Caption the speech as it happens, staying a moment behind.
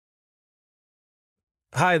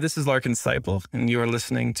Hi, this is Larkin Seiple, and you are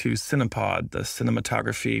listening to Cinepod, the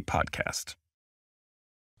Cinematography podcast.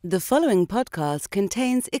 The following podcast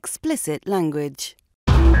contains explicit language.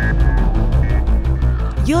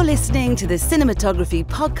 You're listening to the Cinematography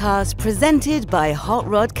podcast presented by Hot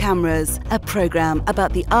Rod Cameras, a program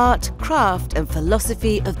about the art, craft, and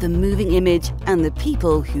philosophy of the moving image and the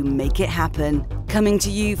people who make it happen. Coming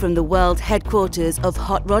to you from the world headquarters of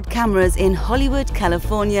Hot Rod Cameras in Hollywood,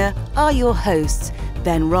 California, are your hosts,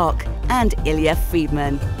 Ben Rock and Ilya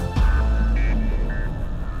Friedman.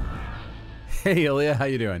 Hey, Ilya, how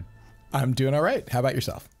you doing? I'm doing all right. How about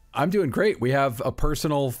yourself? I'm doing great. We have a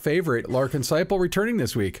personal favorite, Larkin Seiple, returning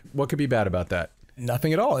this week. What could be bad about that?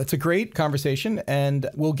 Nothing at all. It's a great conversation, and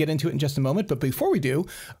we'll get into it in just a moment. But before we do,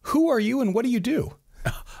 who are you and what do you do?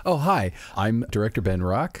 Oh, hi. I'm director Ben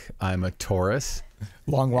Rock. I'm a Taurus.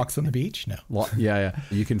 Long walks on the beach? No. Yeah.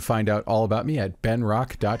 You can find out all about me at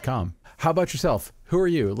benrock.com. How about yourself? Who are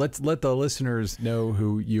you? Let's let the listeners know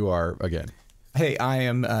who you are again. Hey, I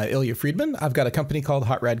am Ilya Friedman. I've got a company called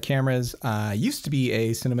Hot Rod Cameras. Used to be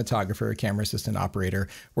a cinematographer, a camera assistant operator.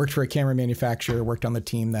 Worked for a camera manufacturer. Worked on the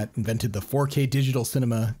team that invented the 4K digital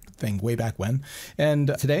cinema thing way back when.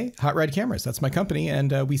 And today, Hot Rod Cameras. That's my company.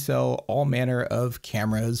 And we sell all manner of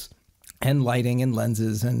cameras and lighting and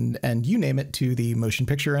lenses and you name it to the motion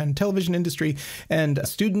picture and television industry and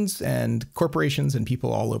students and corporations and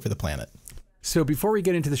people all over the planet. So before we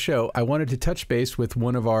get into the show, I wanted to touch base with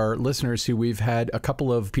one of our listeners who we've had a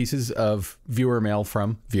couple of pieces of listener mail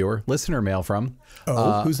from.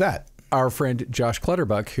 Oh, who's that? Our friend Josh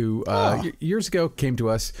Clutterbuck, who years ago came to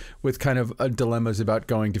us with kind of dilemmas about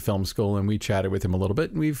going to film school, and we chatted with him a little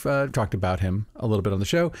bit, and we've talked about him a little bit on the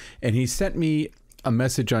show. And he sent me a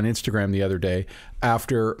message on Instagram the other day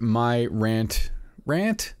after my rant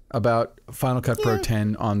about Final Cut Pro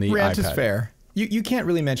 10 on the rant iPad. Is fair. You can't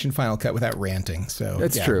really mention Final Cut without ranting, so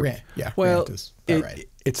that's true. Well, rant is all right.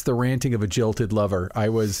 It's the ranting of a jilted lover.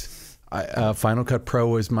 Final Cut Pro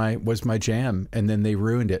was my jam, and then they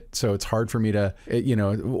ruined it. So it's hard for me to,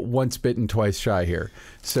 once bitten, twice shy here.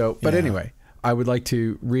 So, but anyway, I would like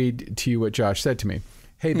to read to you what Josh said to me.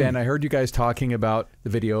 Hey, Ben, I heard you guys talking about the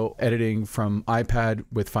video editing from iPad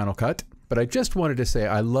with Final Cut, but I just wanted to say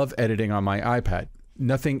I love editing on my iPad.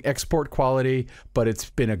 Nothing export quality, but it's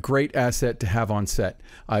been a great asset to have on set.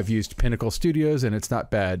 I've used Pinnacle Studios and it's not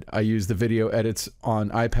bad. I use the video edits on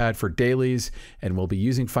iPad for dailies and will be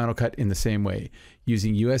using Final Cut in the same way.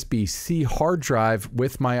 Using USB-C hard drive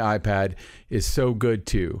with my iPad is so good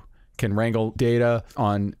too. Can wrangle data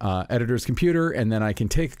on editor's computer, and then I can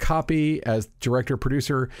take a copy as director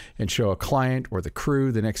producer and show a client or the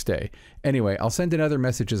crew the next day. Anyway, I'll send another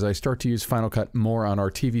message as I start to use Final Cut more on our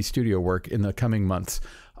TV studio work in the coming months.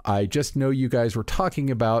 I just know you guys were talking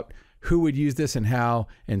about who would use this and how,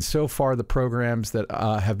 and so far the programs that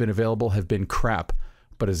have been available have been crap.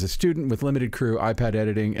 But as a student with limited crew, iPad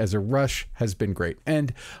editing as a rush has been great.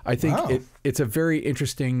 And I think it's a very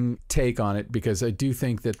interesting take on it, because I do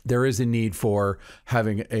think that there is a need for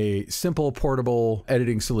having a simple, portable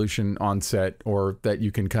editing solution on set, or that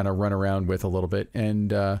you can kind of run around with a little bit.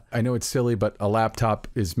 And I know it's silly, but a laptop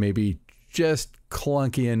is maybe just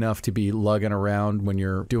clunky enough to be lugging around when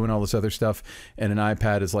you're doing all this other stuff, and an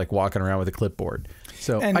iPad is like walking around with a clipboard.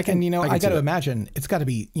 So I got to imagine it's got to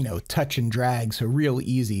be, touch and drag, so real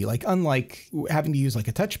easy. Like, unlike having to use like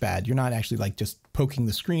a touchpad, you're not actually like just poking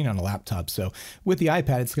the screen on a laptop. So with the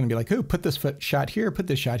iPad, it's going to be like, oh, put this shot here, put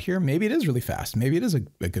this shot here. Maybe it is really fast. Maybe it is a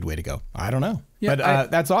good way to go. I don't know. Yeah, but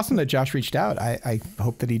that's awesome that Josh reached out. I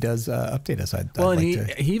hope that he does update us.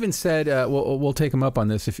 He even said, we'll take him up on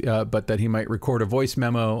this, but that he might record a voice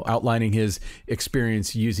memo outlining his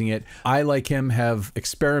experience using it. I, like him, have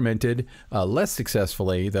experimented less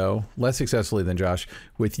successfully than Josh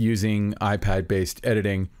with using iPad-based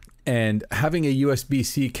editing. And having a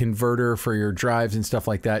USB-C converter for your drives and stuff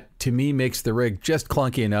like that, to me, makes the rig just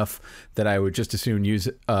clunky enough that I would just as soon use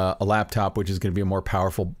a laptop, which is going to be a more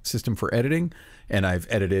powerful system for editing. And I've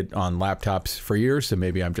edited on laptops for years, so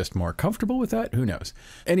maybe I'm just more comfortable with that. Who knows?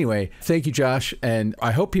 Anyway, thank you, Josh. And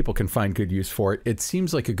I hope people can find good use for it. It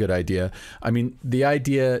seems like a good idea. I mean, the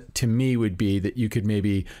idea to me would be that you could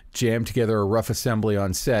maybe jam together a rough assembly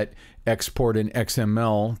on set, export an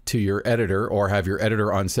XML to your editor, or have your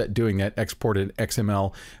editor on set doing that, export an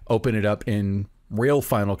XML, open it up in real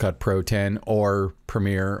Final Cut Pro 10 or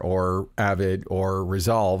Premiere or Avid or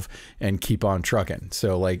Resolve, and keep on trucking.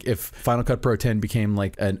 So like if Final Cut Pro 10 became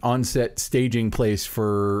like an on-set staging place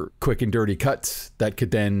for quick and dirty cuts that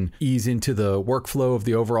could then ease into the workflow of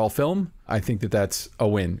the overall film, I think that that's a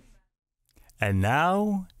win. And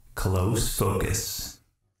now, Close Focus.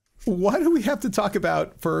 What do we have to talk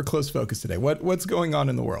about for Close Focus today? What's going on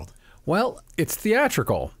in the world? Well, it's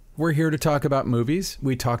theatrical. We're here to talk about movies.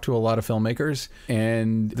 We talk to a lot of filmmakers,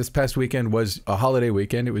 and this past weekend was a holiday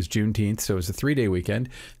weekend. It was Juneteenth, so it was a 3-day weekend.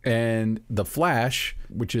 And The Flash,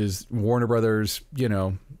 which is Warner Brothers, you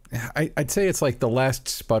know, I'd say it's like the last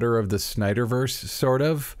sputter of the Snyderverse, sort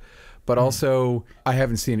of. But also, I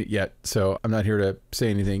haven't seen it yet, so I'm not here to say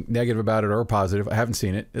anything negative about it or positive. I haven't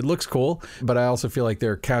seen it. It looks cool, but I also feel like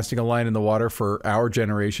they're casting a line in the water for our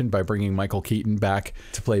generation by bringing Michael Keaton back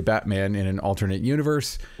to play Batman in an alternate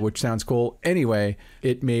universe, which sounds cool. Anyway,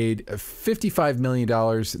 it made $55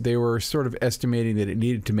 million. They were sort of estimating that it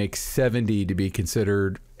needed to make 70 to be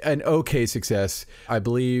considered an okay success. I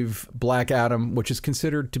believe Black Adam, which is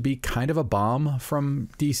considered to be kind of a bomb from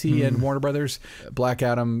DC and Warner Brothers. Black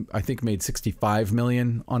Adam, I think, made $65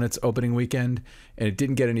 million on its opening weekend, and it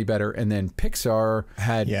didn't get any better. And then Pixar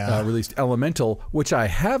had released Elemental, which I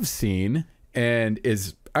have seen and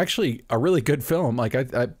is actually a really good film. Like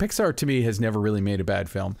Pixar to me has never really made a bad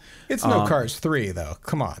film. It's no Cars 3 though.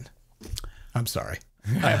 Come on. I'm sorry.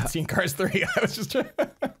 I haven't seen Cars 3. I was just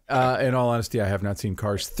in all honesty, I have not seen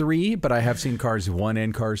Cars 3, but I have seen Cars 1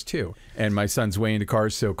 and Cars 2. And my son's way into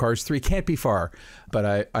Cars, so Cars 3 can't be far.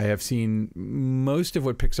 But I have seen most of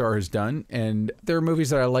what Pixar has done, and there are movies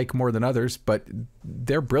that I like more than others, but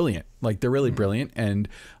they're brilliant. Like, they're really brilliant, and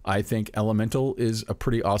I think Elemental is a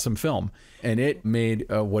pretty awesome film. And it made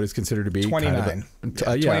what is considered to be 29, kind of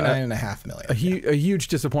 $29.5 million. A huge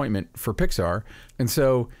disappointment for Pixar. And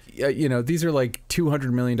so, you know, these are like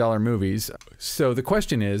 $200 million movies. So the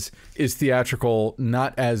question is theatrical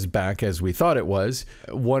not as back as we thought it was?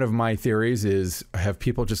 One of my theories is, have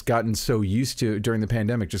people just gotten so used to, during the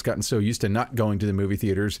pandemic, just gotten so used to not going to the movie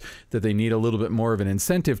theaters that they need a little bit more of an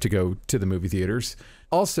incentive to go to the movie theaters?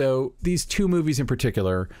 Also, these two movies in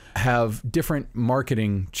particular have different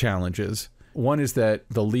marketing challenges. One is that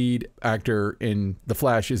the lead actor in The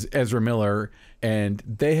Flash is Ezra Miller, and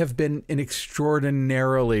they have been an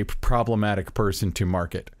extraordinarily problematic person to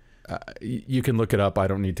market. You can look it up. I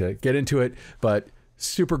don't need to get into it, but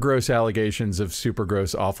super gross allegations of super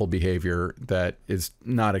gross, awful behavior that is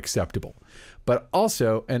not acceptable. But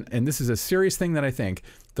also, and this is a serious thing that I think,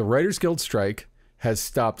 the Writers Guild strike has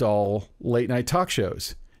stopped all late night talk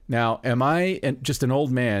shows. Now, am I just an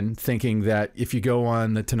old man thinking that if you go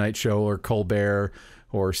on The Tonight Show or Colbert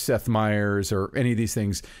or Seth Meyers or any of these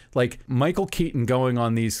things, like Michael Keaton going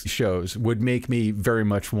on these shows would make me very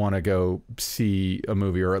much want to go see a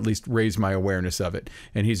movie, or at least raise my awareness of it.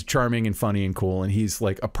 And he's charming and funny and cool, and he's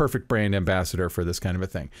like a perfect brand ambassador for this kind of a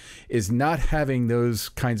thing. Is not having those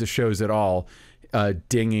kinds of shows at all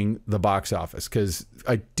dinging the box office, because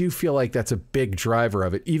I do feel like that's a big driver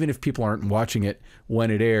of it, even if people aren't watching it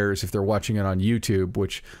when it airs, if they're watching it on YouTube,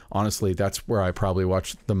 which honestly, that's where I probably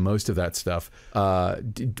watch the most of that stuff.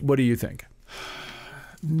 What do you think?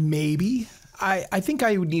 Maybe. I think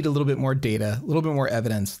I would need a little bit more data, a little bit more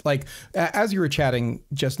evidence. Like, as you were chatting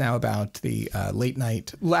just now about the late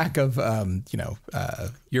night lack of,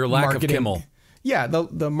 your lack marketing. of Kimmel. Yeah,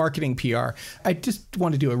 the marketing PR. I just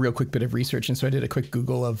want to do a real quick bit of research, and so I did a quick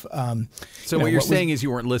Google of. So what you're saying is you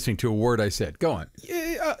weren't listening to a word I said. Go on.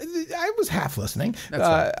 I was half listening. That's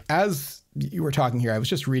fine. As you were talking here, I was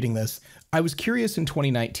just reading this. I was curious in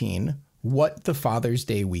 2019 what the Father's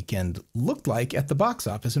Day weekend looked like at the box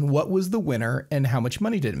office, and what was the winner and how much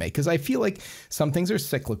money did it make? Because I feel like some things are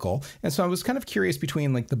cyclical, and so I was kind of curious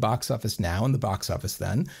between like the box office now and the box office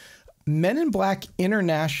then. Men in Black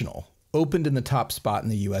International opened in the top spot in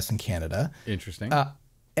the US and Canada. Interesting.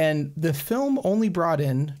 And the film only brought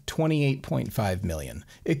in $28.5 million.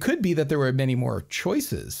 It could be that there were many more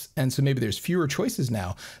choices, and so maybe there's fewer choices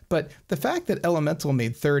now. But the fact that Elemental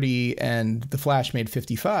made 30 and The Flash made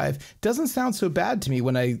 55 doesn't sound so bad to me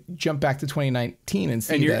when I jump back to 2019 and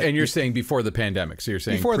see and you're saying before the pandemic. So you're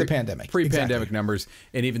saying before the pandemic, pre-pandemic numbers.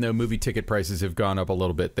 And even though movie ticket prices have gone up a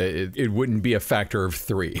little bit, it wouldn't be a factor of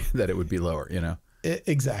 3 that it would be lower, you know?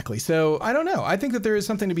 Exactly. So I don't know. I think that there is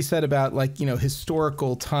something to be said about, like, you know,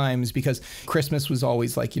 historical times, because Christmas was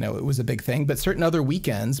always like, you know, it was a big thing, but certain other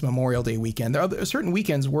weekends, Memorial Day weekend, certain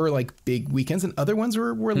weekends were like big weekends and other ones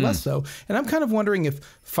were less so. And I'm kind of wondering if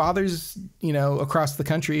fathers, you know, across the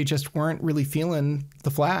country just weren't really feeling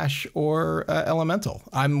The Flash or Elemental.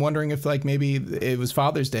 I'm wondering if like maybe it was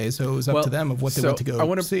Father's Day, so it was up to them of what they went to go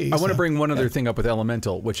see. I want to bring one other thing up with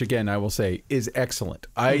Elemental, which again, I will say is excellent.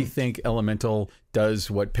 I think Elemental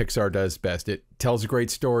does what Pixar does best. It tells a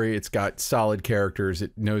great story. It's got solid characters.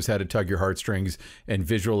 It knows how to tug your heartstrings, and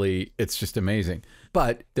visually it's just amazing.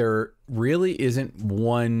 But there really isn't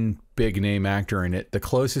one big name actor in it. The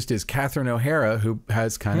closest is Catherine O'Hara, who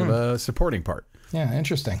has kind of a supporting part. Yeah,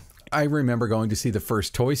 interesting. I remember going to see the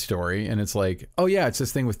first Toy Story, and it's like, oh yeah, it's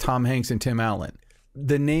this thing with Tom Hanks and Tim Allen.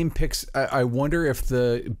 The name I wonder if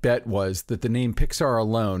the bet was that the name Pixar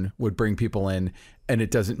alone would bring people in, and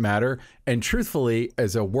it doesn't matter. And truthfully,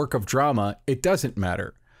 as a work of drama, it doesn't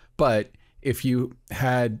matter. But if you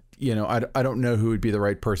had, you know, I don't know who would be the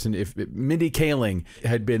right person. If Mindy Kaling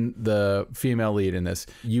had been the female lead in this,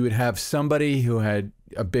 you would have somebody who had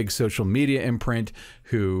a big social media imprint,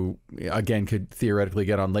 who again could theoretically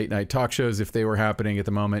get on late night talk shows if they were happening at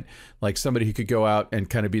the moment, like somebody who could go out and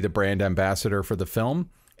kind of be the brand ambassador for the film.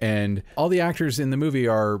 And all the actors in the movie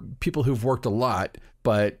are people who've worked a lot,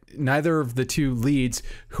 but neither of the two leads,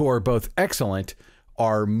 who are both excellent,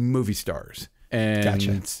 are movie stars. And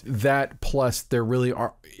Gotcha. That plus there really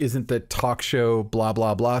isn't the talk show blah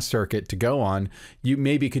blah blah circuit to go on. You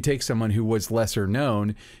maybe could take someone who was lesser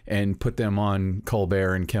known and put them on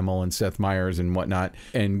Colbert and Kimmel and Seth Meyers and whatnot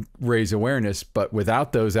and raise awareness. But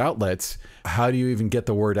without those outlets, how do you even get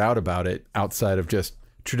the word out about it outside of just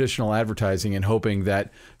traditional advertising and hoping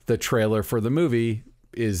that the trailer for the movie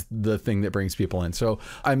is the thing that brings people in? So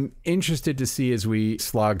I'm interested to see, as we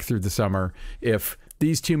slog through the summer, if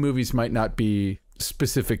these two movies might not be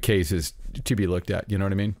specific cases to be looked at. You know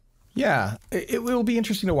what I mean? Yeah, it will be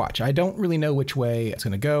interesting to watch. I don't really know which way it's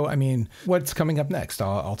going to go. I mean, what's coming up next?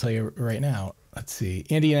 I'll tell you right now. Let's see.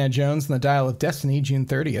 Indiana Jones and the Dial of Destiny, June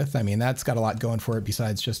 30th. I mean, that's got a lot going for it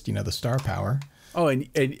besides just, you know, the star power. Oh, and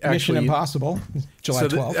actually, Mission Impossible, July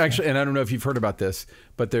 12th. Actually, and I don't know if you've heard about this,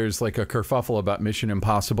 but there's like a kerfuffle about Mission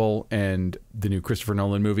Impossible and the new Christopher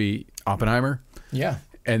Nolan movie, Oppenheimer. Yeah.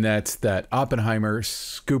 And that's that Oppenheimer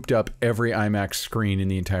scooped up every IMAX screen in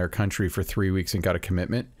the entire country for 3 weeks and got a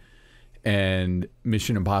commitment. And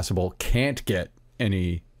Mission Impossible can't get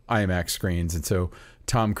any IMAX screens. And so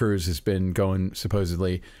Tom Cruise has been going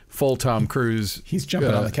supposedly full Tom Cruise. He's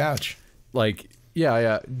jumping on the couch. Like,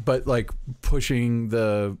 yeah. But like pushing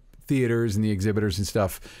the theaters and the exhibitors and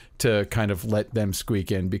stuff to kind of let them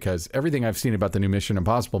squeak in, because everything I've seen about the new Mission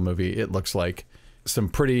Impossible movie, it looks like some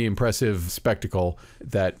pretty impressive spectacle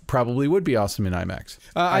that probably would be awesome in IMAX.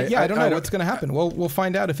 I don't know what's going to happen. We'll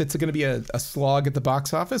find out if it's going to be a slog at the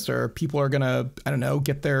box office, or people are going to, I don't know,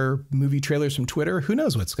 get their movie trailers from Twitter. Who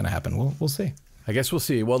knows what's going to happen? We'll see. I guess we'll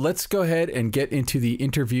see. Well, let's go ahead and get into the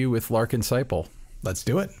interview with Larkin Seiple. Let's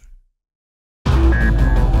do it.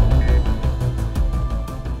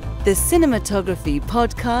 The Cinematography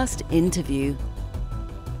Podcast Interview.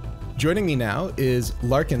 Joining me now is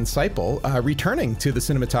Larkin Seiple, returning to the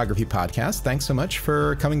Cinematography Podcast. Thanks so much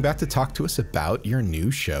for coming back to talk to us about your new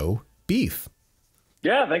show, Beef.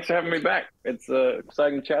 Yeah, thanks for having me back. It's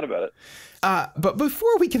exciting to chat about it. But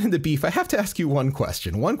before we get into Beef, I have to ask you one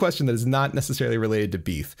question that is not necessarily related to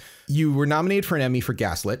Beef. You were nominated for an Emmy for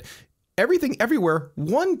Gaslit. Everything Everywhere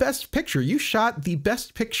won Best Picture. You shot the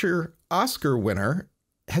Best Picture Oscar winner.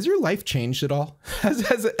 Has your life changed at all?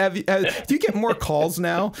 Do you get more calls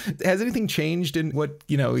now? Has anything changed in what,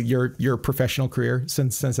 you know, your professional career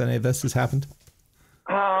since any of this has happened?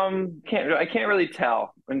 I can't really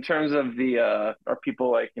tell in terms of the are people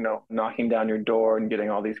like, you know, knocking down your door and getting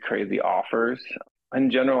all these crazy offers. In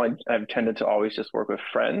general, I've tended to always just work with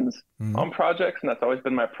friends on projects, and that's always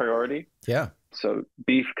been my priority. Yeah. So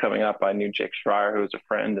Beef coming up, I knew Jake Schreier, who was a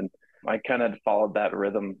friend, and I kind of followed that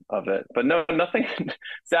rhythm of it. But no, nothing,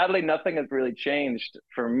 sadly, nothing has really changed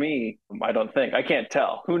for me. I don't think. I can't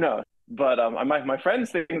tell. Who knows? But my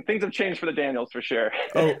friends think things have changed for the Daniels for sure.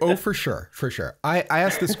 oh, for sure. For sure. I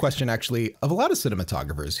asked this question actually of a lot of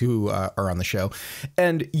cinematographers who are on the show,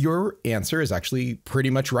 and your answer is actually pretty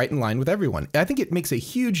much right in line with everyone. I think it makes a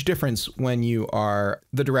huge difference when you are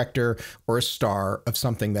the director or a star of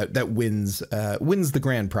something that wins the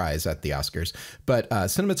grand prize at the Oscars. But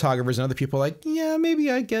cinematographers and other people are like, yeah,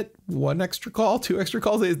 maybe I get one extra call, two extra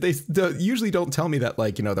calls. They usually don't tell me that,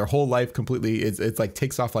 like, you know, their whole life completely it's like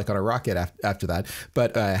takes off like on a rocket after that.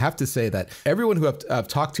 But I have to say that everyone who I've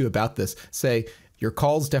talked to about this say your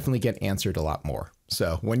calls definitely get answered a lot more.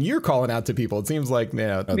 So when you're calling out to people, it seems like, you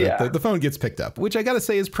know, the phone gets picked up, which I got to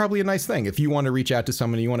say is probably a nice thing. If you want to reach out to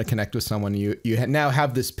someone, you want to connect with someone, you now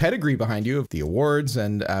have this pedigree behind you of the awards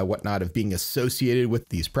and whatnot of being associated with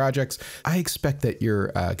these projects. I expect that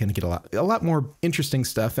you're going to get a lot more interesting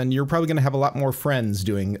stuff, and you're probably going to have a lot more friends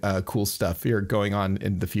doing cool stuff here going on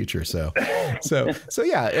in the future. So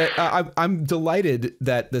yeah, I'm delighted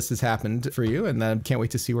that this has happened for you, and I can't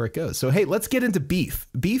wait to see where it goes. So hey, let's get into Beef.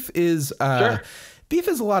 Beef is Sure. Beef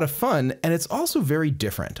is a lot of fun, and it's also very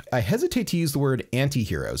different. I hesitate to use the word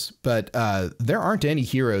anti-heroes, but there aren't any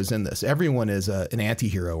heroes in this. Everyone is an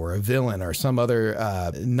anti-hero or a villain or some other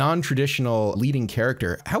non-traditional leading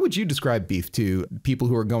character. How would you describe Beef to people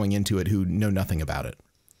who are going into it who know nothing about it?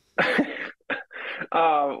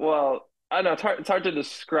 Well, I know it's hard to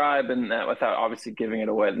describe in that without obviously giving it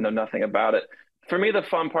away. Know nothing about it. For me, the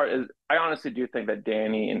fun part is I honestly do think that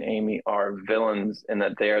Danny and Amy are villains and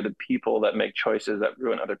that they are the people that make choices that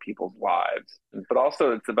ruin other people's lives. But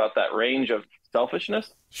also, it's about that range of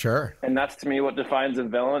selfishness. Sure. And that's to me what defines a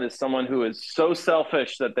villain is someone who is so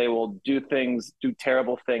selfish that they will do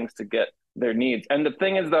terrible things to get their needs. And the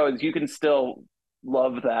thing is, though, is you can still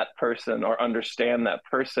love that person or understand that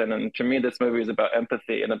person. And to me, this movie is about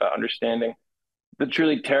empathy and about understanding the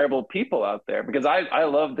truly terrible people out there. Because I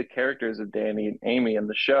love the characters of Danny and Amy in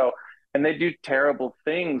the show, and they do terrible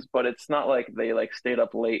things, but it's not like they like stayed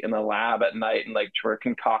up late in the lab at night and like were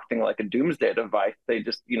concocting like a doomsday device. They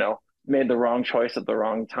just, made the wrong choice at the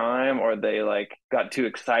wrong time, or they like got too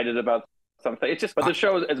excited about something. It's just, but the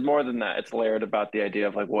show is more than that. It's layered about the idea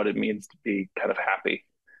of like what it means to be kind of happy,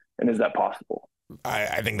 and is that possible?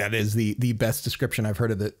 I think that is the best description I've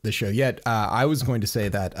heard of the show yet. I was going to say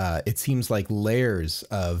that it seems like layers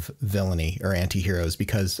of villainy or anti-heroes,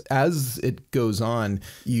 because as it goes on,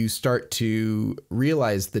 you start to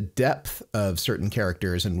realize the depth of certain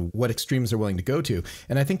characters and what extremes they're willing to go to.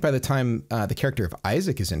 And I think by the time the character of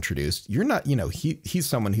Isaac is introduced, you're not, he's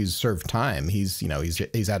someone who's served time. He's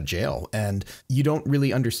out of jail, and you don't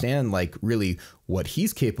really understand like really what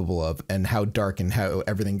he's capable of and how dark and how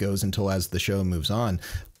everything goes until as the show moves on.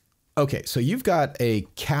 Okay, so you've got a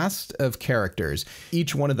cast of characters.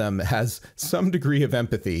 Each one of them has some degree of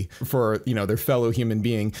empathy for, their fellow human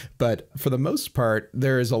being. But for the most part,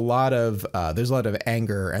 there's a lot of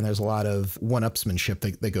anger and there's a lot of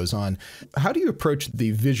one-upsmanship that goes on. How do you approach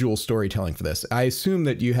the visual storytelling for this? I assume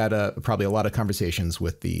that you had probably a lot of conversations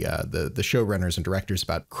with the showrunners and directors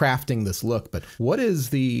about crafting this look. But what is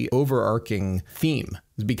the overarching theme?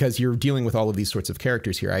 Because you're dealing with all of these sorts of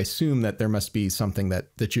characters here, I assume that there must be something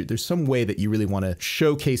there's some way that you really want to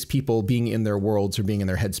showcase people being in their worlds or being in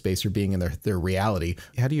their headspace or being in their reality.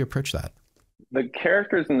 How do you approach that? The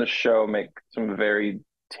characters in the show make some very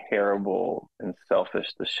terrible and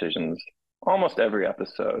selfish decisions almost every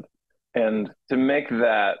episode. And to make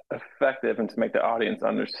that effective and to make the audience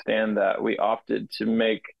understand that, we opted to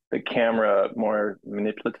make the camera more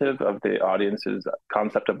manipulative of the audience's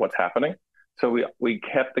concept of what's happening. So we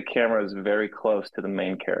kept the cameras very close to the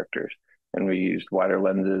main characters, and we used wider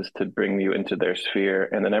lenses to bring you into their sphere.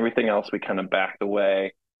 And then everything else we kind of backed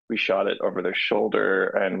away. We shot it over their shoulder,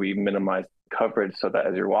 and we minimized coverage so that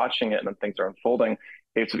as you're watching it and things are unfolding,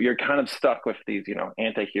 you're kind of stuck with these,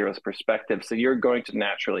 anti-heroes perspectives. So you're going to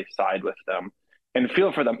naturally side with them and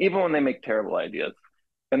feel for them, even when they make terrible ideas.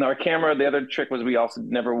 And our camera, the other trick was we also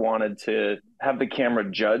never wanted to have the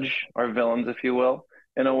camera judge our villains, if you will,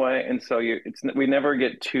 in a way. And so we never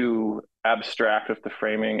get too abstract with the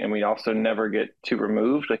framing, and we also never get too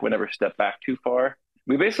removed, like we never step back too far.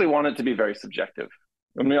 We basically wanted to be very subjective.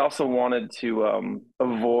 And we also wanted to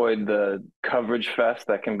avoid the coverage fest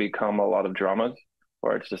that can become a lot of dramas,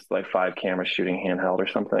 where it's just like 5 cameras shooting handheld or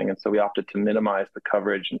something. And so we opted to minimize the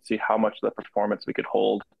coverage and see how much of the performance we could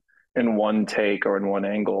hold in one take or in one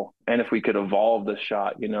angle. And if we could evolve the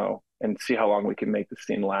shot, and see how long we can make the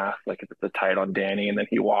scene last. Like if it's a tight on Danny and then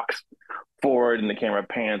he walks forward and the camera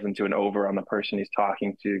pans into an over on the person he's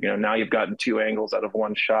talking to, now you've gotten 2 angles out of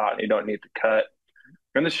one shot and you don't need to cut.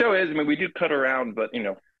 And the show is, we do cut around, but,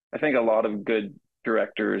 I think a lot of good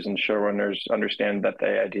directors and showrunners understand that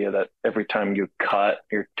the idea that every time you cut,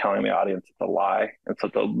 you're telling the audience it's a lie. And so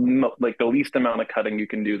the least amount of cutting you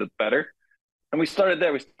can do, the better. And we started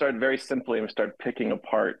there. We started very simply, and we started picking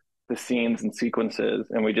apart the scenes and sequences,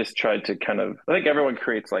 and we just tried to I think everyone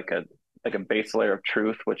creates like a base layer of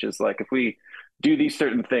truth, which is like if we do these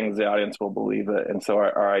certain things, the audience will believe it. And so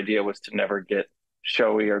our idea was to never get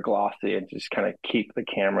showy or glossy and just kind of keep the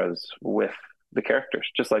cameras with the characters,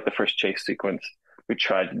 just like the first chase sequence. We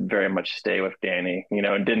tried to very much stay with Danny,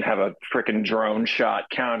 and didn't have a freaking drone shot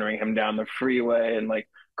countering him down the freeway and like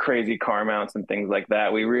crazy car mounts and things like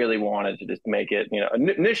that. We really wanted to just make it,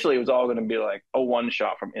 initially it was all going to be like a one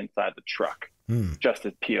shot from inside the truck, just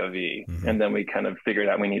as POV. Mm-hmm. And then we kind of figured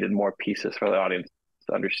out we needed more pieces for the audience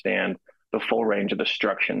to understand the full range of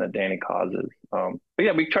destruction that Danny causes. But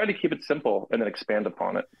yeah, we tried to keep it simple and then expand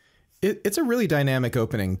upon it. It's a really dynamic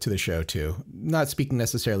opening to the show, too. Not speaking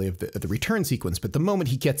necessarily of the return sequence, but the moment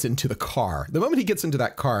he gets into the car,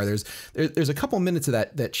 there's a couple minutes of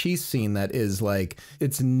that chase scene that is like,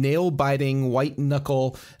 it's nail biting, white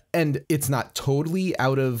knuckle, and it's not totally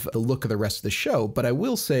out of the look of the rest of the show. But I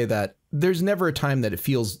will say that there's never a time that it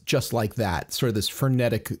feels just like that, sort of this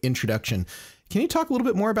frenetic introduction. Can you talk a little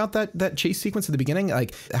bit more about that chase sequence at the beginning,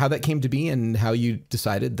 like how that came to be and how you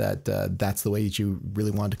decided that that's the way that you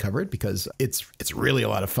really wanted to cover it? Because it's really a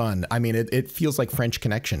lot of fun. I mean, it feels like French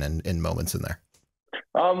Connection in moments in there.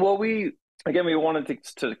 Well, we wanted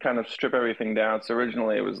to kind of strip everything down. So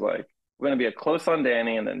originally it was like, we're going to be a close on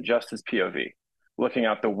Danny and then just his POV, looking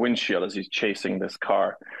out the windshield as he's chasing this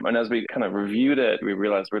car. And as we kind of reviewed it, we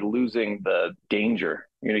realized we're losing the danger.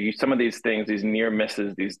 Some of these things, these near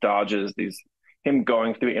misses, these dodges, him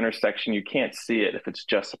going through the intersection, you can't see it if it's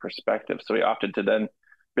just a perspective. So we opted to then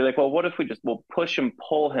be like, well, what if we'll push and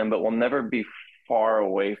pull him, but we'll never be far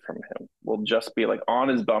away from him. We'll just be like on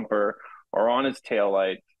his bumper or on his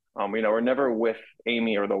taillight. We're never with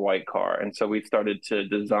Amy or the white car. And so we started to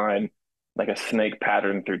design like a snake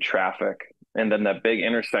pattern through traffic. And then that big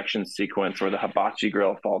intersection sequence where the hibachi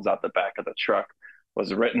grill falls out the back of the truck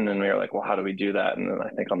was written. And we were like, well, how do we do that? And then I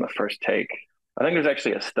think on the first take, I think there's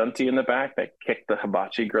actually a stunty in the back that kicked the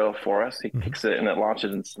hibachi grill for us. He kicks it and it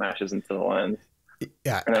launches and smashes into the lens.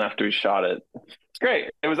 Yeah. And then after we shot it, it's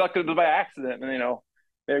great. It was by accident. And,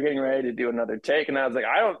 they were getting ready to do another take. And I was like,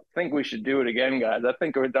 I don't think we should do it again, guys. I don't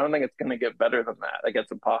think it's going to get better than that. Like,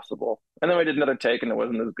 it's impossible. And then we did another take and it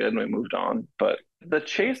wasn't as good and we moved on. But the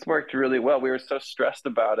chase worked really well. We were so stressed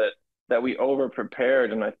about it that we over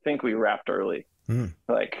prepared. And I think we wrapped early.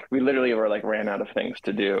 Like, we literally ran out of things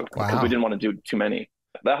to do because we didn't want to do too many.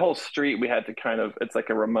 That whole street, we had to it's like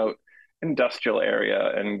a remote industrial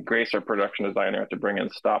area, and Grace, our production designer, had to bring in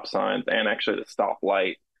stop signs and actually the stop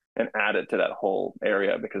light and add it to that whole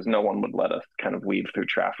area because no one would let us kind of weave through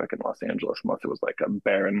traffic in Los Angeles unless it was like a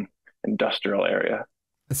barren industrial area.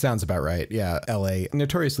 It sounds about right. Yeah. LA,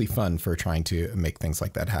 notoriously fun for trying to make things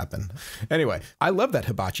like that happen. Anyway, I love that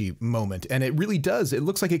hibachi moment. And it really does. It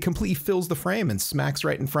looks like it completely fills the frame and smacks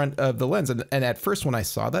right in front of the lens. And at first when I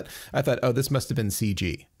saw that, I thought, oh, this must have been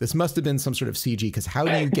CG. This must have been some sort of CG, because how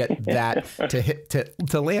do you get that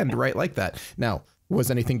to land right like that? Now, was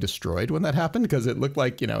anything destroyed when that happened? Because it looked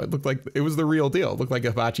like, it was the real deal. It looked like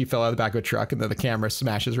a hibachi fell out of the back of a truck and then the camera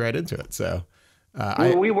smashes right into it. So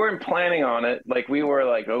we weren't planning on it. Like, we were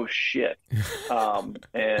like, oh shit.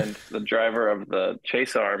 And the driver of the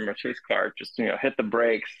chase car just, hit the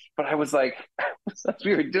brakes. But I was like, as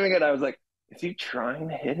we were doing it, I was like, is he trying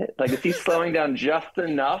to hit it? Like, is he slowing down just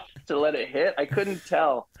enough to let it hit? I couldn't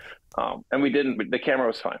tell. And we didn't, the camera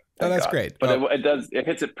was fine. Oh, that's great. But it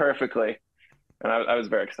hits it perfectly. And I was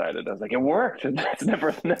very excited. I was like, it worked. It's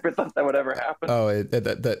never thought that would ever happen. Oh,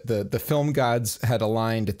 the film gods had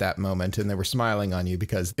aligned at that moment, and they were smiling on you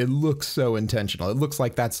because it looks so intentional. It looks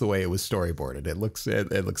like that's the way it was storyboarded. It looks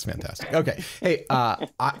fantastic. Okay, hey, I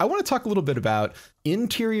want to talk a little bit about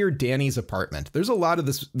interior Danny's apartment. There's a lot of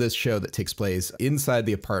this show that takes place inside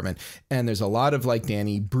the apartment, and there's a lot of like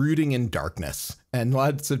Danny brooding in darkness, and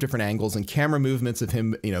lots of different angles and camera movements of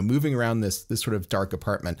him, moving around this sort of dark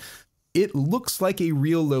apartment. It looks like a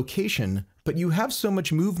real location, but you have so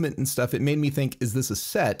much movement and stuff. It made me think, is this a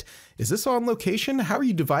set? Is this on location? How are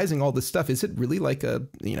you devising all this stuff? Is it really like an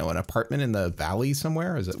apartment in the valley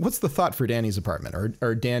somewhere? What's the thought for Danny's apartment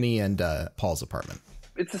or Danny and Paul's apartment?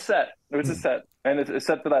 It's a set. It's a set. And it's a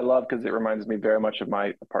set that I love because it reminds me very much of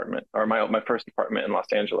my apartment, or my first apartment in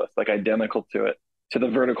Los Angeles, like identical to it, to the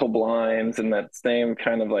vertical blinds and that same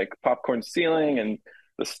kind of like popcorn ceiling and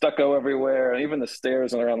the stucco everywhere, and even the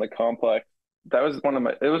stairs and around the complex. It was one of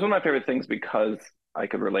my favorite things because I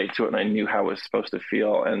could relate to it and I knew how it was supposed to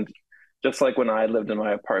feel. And just like when I lived in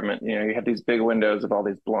my apartment, you have these big windows of all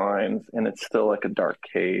these blinds, and it's still like a dark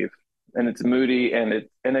cave, and it's moody, and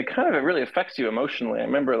it really affects you emotionally. I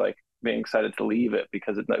remember like being excited to leave it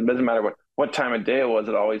because it doesn't matter what time of day it was,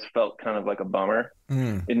 it always felt kind of like a bummer.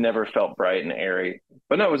 It never felt bright and airy.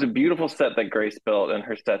 But no, it was a beautiful set that Grace built, and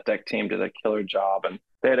her set deck team did a killer job. And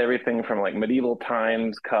they had everything from like medieval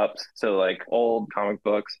times cups to like old comic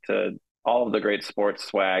books to all of the great sports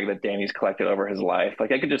swag that Danny's collected over his life.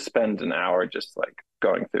 Like, I could just spend an hour just like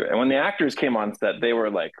going through it. And when the actors came on set, they were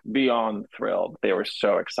like beyond thrilled. They were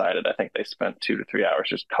so excited. I think they spent 2 to 3 hours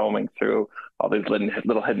just combing through all these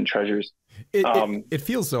little hidden treasures. It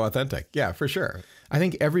feels so authentic. Yeah, for sure. I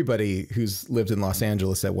think everybody who's lived in Los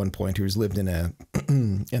Angeles at one point, who's lived in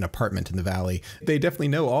an apartment in the valley, they definitely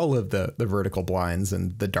know all of the vertical blinds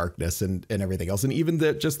and the darkness and everything else, and even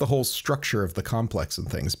just the whole structure of the complex and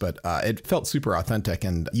things. But it felt super authentic,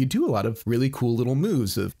 and you do a lot of really cool little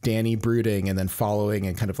moves of Danny brooding and then following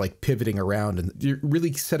and kind of like pivoting around, and you're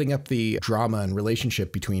really setting up the drama and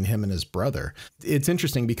relationship between him and his brother. It's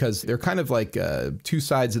interesting because they're kind of like two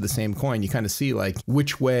sides of the same coin. You kind of see like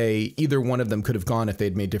which way either one of them could have gone if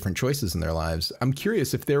they'd made different choices in their lives. I'm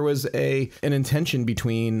curious if there was an intention tension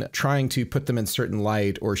between trying to put them in certain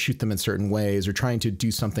light or shoot them in certain ways or trying to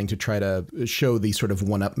do something to try to show the sort of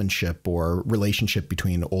one-upmanship or relationship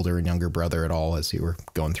between older and younger brother at all as you were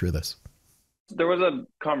going through this? There was a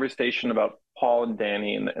conversation about Paul and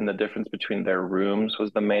Danny and the difference between their rooms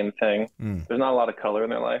was the main thing. There's not a lot of color in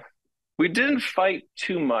their life. We didn't fight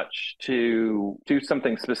too much to do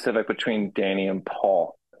something specific between Danny and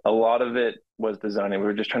Paul. A lot of it was designing. We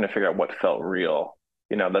were just trying to figure out what felt real.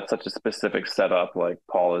 You know, that's such a specific setup. Like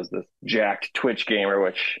Paul is this jacked Twitch gamer,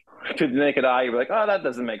 which to the naked eye, you're like, oh, that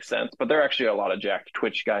doesn't make sense. But there are actually a lot of jacked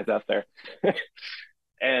Twitch guys out there.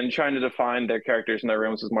 And trying to define their characters in their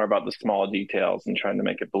rooms was more about the small details and trying to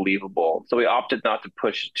make it believable. So we opted not to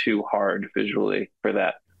push too hard visually for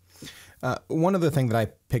that. One other thing that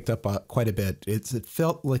I picked up quite a bit, it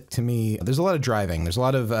felt like to me, there's a lot of driving. There's a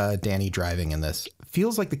lot of Danny driving in this.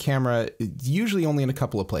 Feels like the camera is usually only in a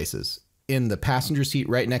couple of places. In the passenger seat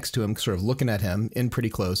right next to him, sort of looking at him in pretty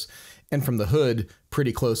close, and from the hood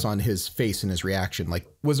pretty close on his face and his reaction. Like,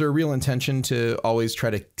 was there a real intention to always try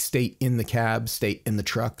to stay in the cab, stay in the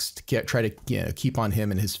trucks, to try to keep on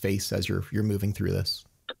him and his face as you're moving through this?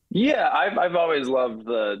 Yeah, I've always loved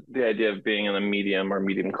the idea of being in a medium or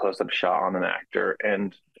medium close-up shot on an actor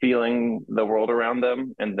and feeling the world around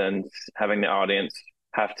them, and then having the audience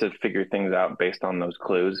have to figure things out based on those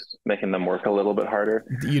clues, making them work a little bit harder.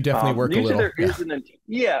 You definitely work a little. There is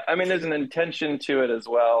I mean, there's an intention to it as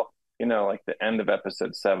well. You know, like the end of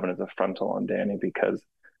episode 7 is a frontal on Danny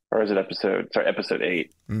or is it episode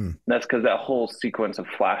 8? That's because that whole sequence of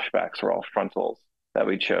flashbacks were all frontals that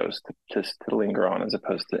we chose to linger on, as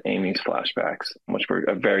opposed to Amy's flashbacks, which were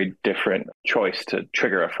a very different choice to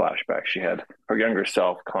trigger a flashback. She had her younger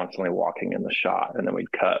self constantly walking in the shot, and then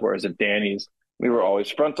we'd cut. Whereas at Danny's, we were always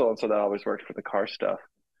frontal, and so that always worked for the car stuff.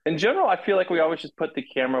 In general, I feel like we always just put the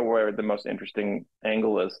camera where the most interesting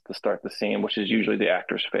angle is to start the scene, which is usually the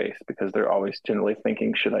actor's face, because they're always generally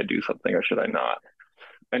thinking, should I do something or should I not?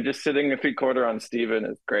 And just sitting a 3/4 on Steven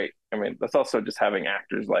is great. I mean, that's also just having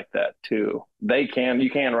actors like that too. You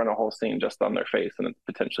can run a whole scene just on their face, and it's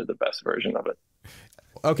potentially the best version of it.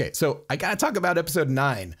 Okay, so I gotta talk about episode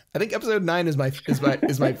 9. I think episode 9 is my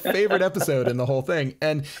favorite episode in the whole thing.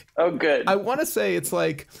 And oh, good. I want to say it's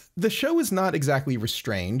like the show is not exactly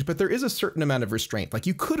restrained, but there is a certain amount of restraint. Like,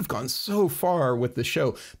 you could have gone so far with the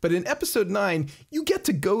show, but in episode 9, you get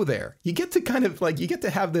to go there. You get to kind of like, you get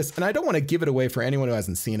to have this, and I don't want to give it away for anyone who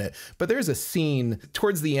hasn't seen it, but there's a scene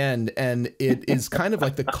towards the end, and it is kind of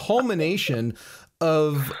like the culmination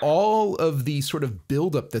of all of the sort of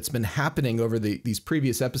buildup that's been happening over these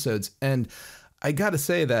previous episodes. And I got to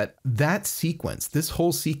say that sequence, this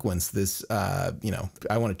whole sequence, this, I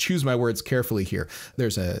want to choose my words carefully here.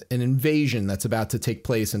 There's an invasion that's about to take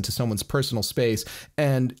place into someone's personal space,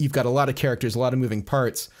 and you've got a lot of characters, a lot of moving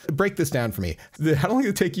parts. Break this down for me. How long did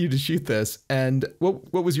it take you to shoot this, and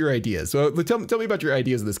what was your idea? So tell me about your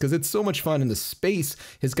ideas of this, because it's so much fun, and the space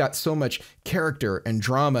has got so much character and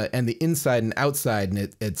drama, and the inside and outside,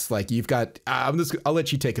 and it's like you've got. I'll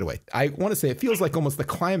let you take it away. I want to say it feels like almost the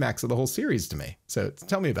climax of the whole series to me. So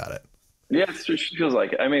tell me about it. Yeah, it feels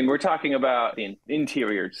like it. I mean, we're talking about the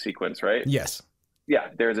interior sequence, right? Yes. Yeah,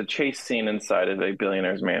 there's a chase scene inside of a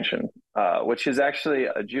billionaire's mansion, which is actually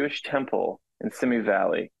a Jewish temple in Simi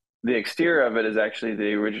Valley. The exterior of it is actually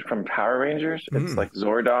the original from Power Rangers. It's like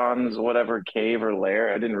Zordon's whatever cave or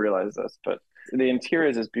lair. I didn't realize this, but the interior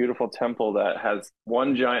is this beautiful temple that has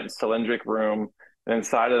one giant cylindric room, and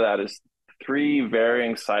inside of that is 3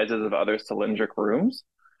 varying sizes of other cylindric rooms.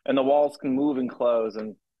 And the walls can move and close.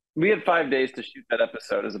 And we had 5 days to shoot that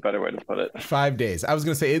episode, is a better way to put it. 5 days. I was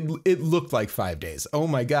going to say it looked like 5 days. Oh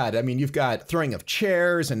my God. I mean, you've got throwing of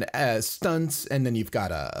chairs and stunts, and then you've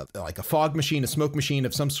got a fog machine, a smoke machine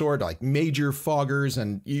of some sort, like major foggers,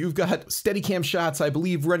 and you've got Steadicam shots, I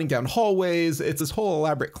believe, running down hallways. It's this whole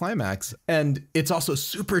elaborate climax, and it's also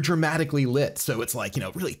super dramatically lit. So it's like,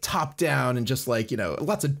 really top down and just like,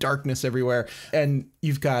 lots of darkness everywhere. And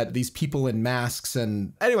you've got these people in masks.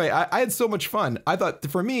 And anyway, I had so much fun. I thought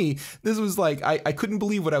for me, this was like, I couldn't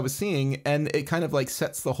believe what I was seeing, and it kind of like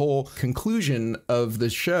sets the whole conclusion of the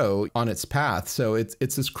show on its path. So it's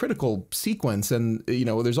this critical sequence, and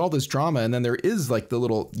there's all this drama, and then there is like the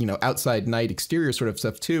little outside night exterior sort of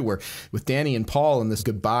stuff too, where with Danny and Paul and this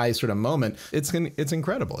goodbye sort of moment, it's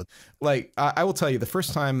incredible. Like I will tell you, the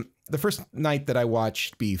first night that I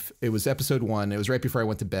watched Beef, it was episode 1. It was right before I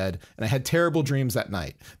went to bed, and I had terrible dreams that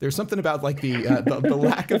night. There's something about like the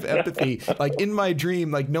lack of empathy. Like in my dream,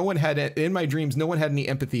 like no one had any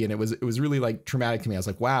empathy, and it was really like traumatic to me. I was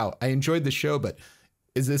like, wow, I enjoyed the show, but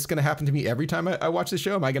is this going to happen to me every time I watch the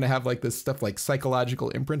show? Am I going to have like this stuff like psychological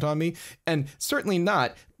imprint on me? And certainly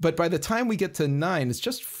not. But by the time we get to 9, it's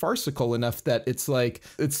just farcical enough that it's like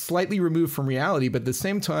it's slightly removed from reality, but at the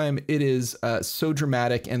same time, it is so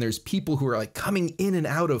dramatic. And there's people who are like coming in and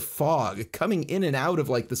out of fog, coming in and out of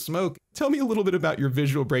like the smoke. Tell me a little bit about your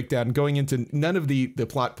visual breakdown, going into none of the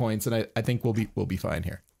plot points, and I think we'll be fine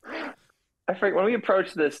here. I forget when we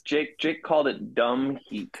approached this. Jake called it dumb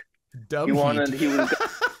heat. He was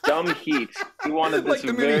dumb heat. He wanted this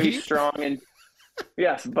like very strong and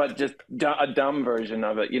yes, but just a dumb version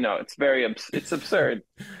of it. You know, it's absurd.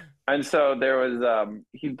 And so there was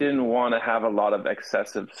he didn't want to have a lot of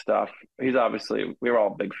excessive stuff. We were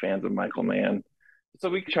all big fans of Michael Mann. So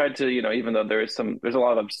we tried to, you know, even though there's a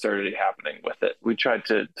lot of absurdity happening with it, we tried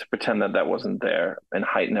to pretend that wasn't there and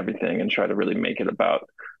heighten everything and try to really make it about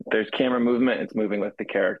there's camera movement. It's moving with the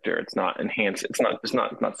character. It's not enhanced. It's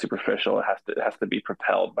not superficial. It has to be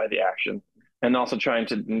propelled by the action. And also trying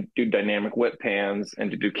to do dynamic whip pans and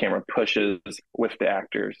to do camera pushes with the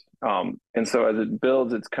actors. And so as it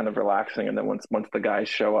builds, it's kind of relaxing. And then once the guys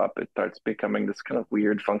show up, it starts becoming this kind of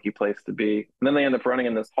weird, funky place to be. And then they end up running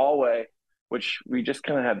in this hallway, which we just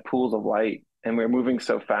kind of had pools of light, and we were moving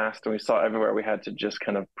so fast and we saw everywhere. We had to just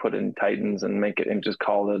kind of put in Titans and make it and just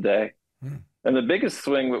call it a day. And the biggest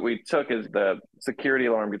swing that we took is the security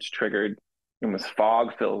alarm gets triggered and this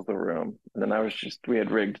fog fills the room. And then we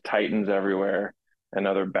had rigged Titans everywhere and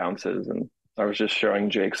other bounces. And I was just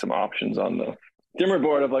showing Jake some options on the dimmer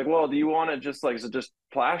board of like, well, do you want it just like, is it just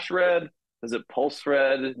flash red? Is it pulse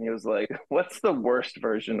red? And he was like, what's the worst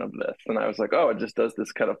version of this? And I was like, oh, it just does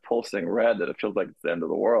this kind of pulsing red that it feels like it's the end of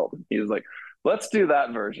the world. And he was like, let's do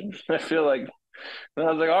that version. I feel like, and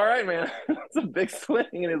I was like, all right, man, it's a big swing.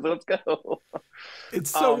 And he was like, let's go. It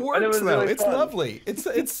so works though. Really it's fun. Lovely.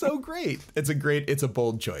 It's so great. It's a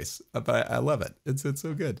bold choice. But I love it. It's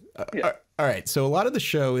so good. Yeah. All right. So a lot of the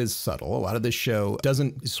show is subtle. A lot of the show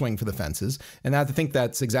doesn't swing for the fences. And I think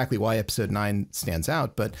that's exactly why episode 9 stands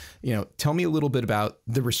out. But, you know, tell me a little bit about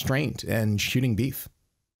the restraint and shooting beef.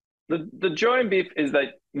 The joy in beef is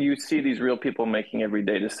that you see these real people making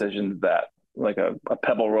everyday decisions that, like a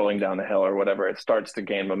pebble rolling down a hill or whatever, it starts to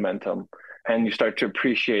gain momentum and you start to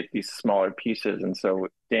appreciate these smaller pieces. And so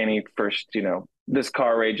Danny first, you know, this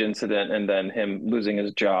car rage incident and then him losing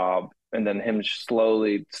his job and then him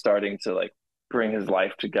slowly starting to like bring his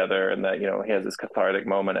life together and that, you know, he has this cathartic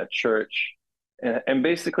moment at church. And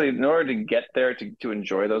basically in order to get there to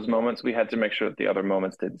enjoy those moments, we had to make sure that the other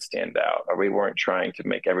moments didn't stand out or we weren't trying to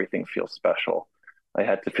make everything feel special. I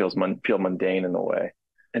had to feel mundane in a way.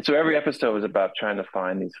 And so every episode was about trying to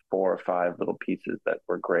find these 4 or 5 little pieces that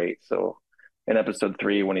were great. So in episode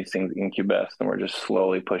 3, when he sings Incubus and we're just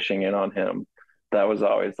slowly pushing in on him, that was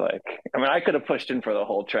always like, I mean, I could have pushed in for the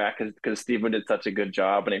whole track because Steven did such a good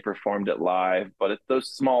job and he performed it live, but it's those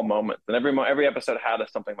small moments. And every episode had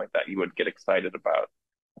something like that you would get excited about.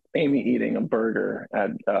 Amy eating a burger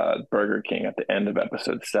at Burger King at the end of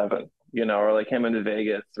episode 7, you know, or like him in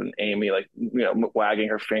Vegas and Amy, like, you know, wagging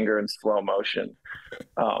her finger in slow motion.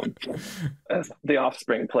 As The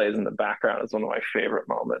Offspring plays in the background is one of my favorite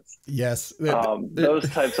moments. Yes. Those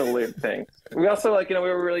types of weird things. We also like, you know,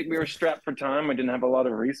 we were strapped for time. We didn't have a lot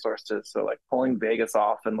of resources. So like pulling Vegas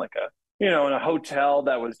off in like in a hotel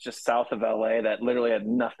that was just south of LA that literally had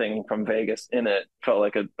nothing from Vegas in it felt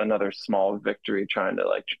like another small victory trying to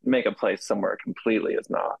like make a place somewhere completely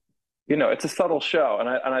is not. You know, it's a subtle show. And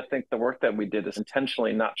I think the work that we did is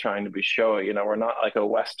intentionally not trying to be showy. You know, we're not like a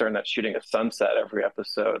Western that's shooting a sunset every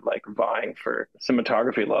episode, like vying for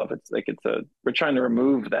cinematography love. It's like we're trying to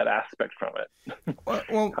remove that aspect from it.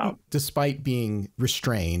 Well, despite being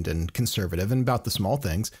restrained and conservative and about the small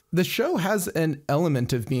things, the show has an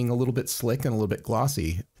element of being a little bit slick and a little bit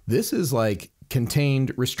glossy. This is like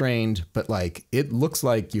contained, restrained, but like it looks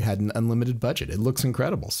like you had an unlimited budget. It looks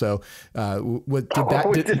incredible. So what did that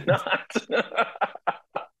we did not.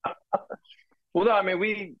 Well, no, I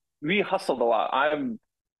mean we hustled a lot.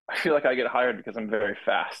 I feel like I get hired because I'm very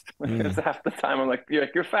fast. Because half the time I'm like,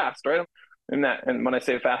 you're fast, right? And when I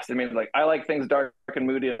say fast, it means like I like things dark and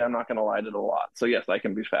moody and I'm not gonna light it a lot. So yes, I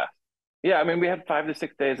can be fast. Yeah, I mean, we have 5 to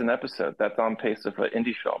 6 days an episode. That's on pace of an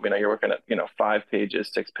indie film. You know, you're working at 5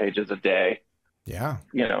 pages, 6 pages a day. Yeah.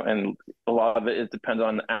 You know, and a lot of it depends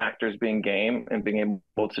on the actors being game and being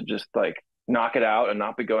able to just like knock it out and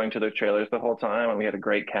not be going to their trailers the whole time. And we had a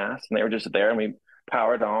great cast and they were just there and we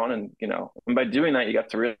powered on and, and by doing that, you got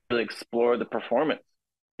to really explore the performance.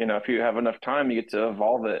 You know, if you have enough time, you get to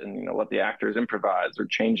evolve it and, let the actors improvise or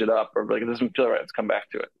change it up or like, it doesn't feel right. Let's come back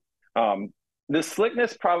to it. The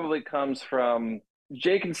slickness probably comes from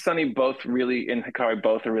Jake and Sonny both really, and Hikari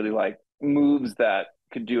both are really like moves that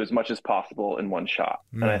could do as much as possible in one shot.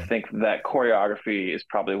 And I think that choreography is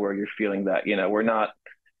probably where you're feeling that, we're not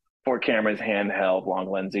 4 cameras, handheld, long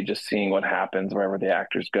lensy, just seeing what happens wherever the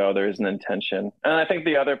actors go. There is an intention. And I think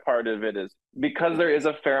the other part of it is because there is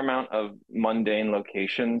a fair amount of mundane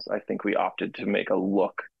locations, I think we opted to make a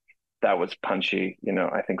look that was punchy.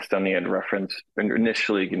 I think Stunny had referenced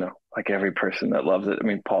initially, like every person that loves it. I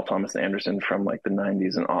mean, Paul Thomas Anderson from like the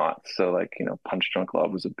 90s and aughts. So like, Punch Drunk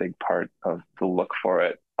Love was a big part of the look for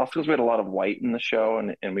it. Also because we had a lot of white in the show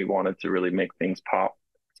and we wanted to really make things pop.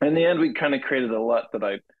 In the end, we kind of created a LUT that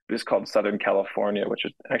I just called Southern California, which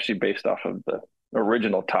is actually based off of the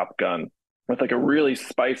original Top Gun, with like a really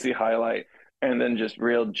spicy highlight and then just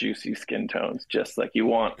real juicy skin tones. Just like you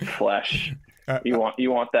want flesh. You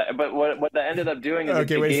want that, but what that ended up doing is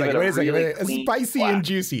okay. Wait a second. Spicy black. And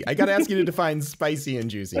juicy. I got to ask you to define spicy and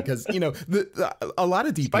juicy because a lot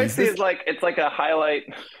of DPs. Spicy is like it's like a highlight.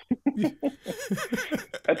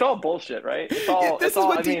 It's all bullshit, right? This is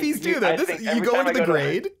what DPs do, though. You go into the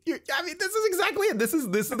grade. This is exactly it. This is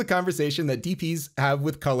the conversation that DPs have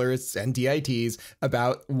with colorists and DITs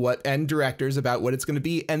about and directors about what it's going to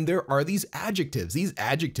be. And there are these adjectives. These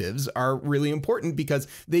adjectives are really important because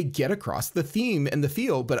they get across the theme and the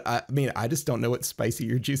feel. But I just don't know what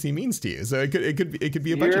spicy or juicy means to you. So it could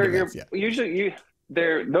be a bunch of different things. Yeah. Usually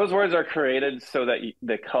those words are created so that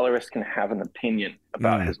the colorist can have an opinion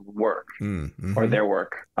about his work or their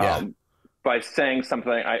work. Yeah. By saying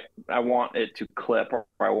something, I want it to clip or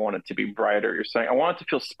I want it to be brighter. You're saying, I want it to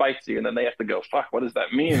feel spicy. And then they have to go, fuck, what does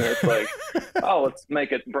that mean? And it's like, oh, let's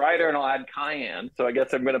make it brighter and I'll add cayenne. So I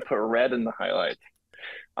guess I'm going to put red in the highlights.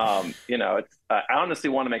 It's I honestly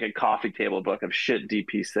want to make a coffee table book of shit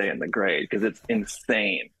DP say in the grade because it's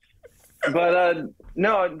insane. But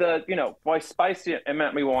by spicy, it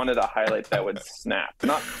meant we wanted a highlight that would snap,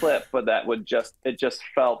 not clip, but that would it just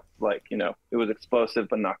felt like, it was explosive,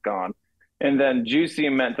 but not gone. And then juicy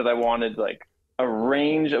meant that I wanted like a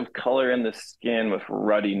range of color in the skin with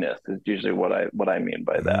ruddiness is usually what I mean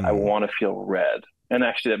by that. I want to feel red. And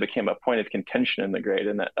actually that became a point of contention in the grade.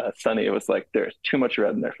 And Sunny, it was like, there's too much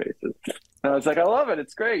red in their faces. And I was like, I love it.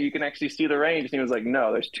 It's great. You can actually see the range. And he was like,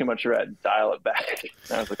 no, there's too much red. Dial it back.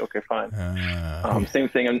 And I was like, okay, fine. Same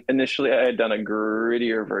thing. Initially, I had done a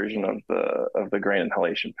grittier version of the grain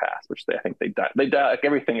inhalation pass, which I think they dial like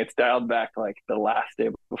everything. It's dialed back like the last day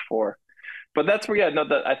before. But that's where,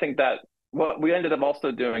 I think that what we ended up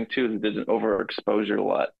also doing too is did an overexposure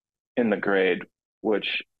LUT in the grade,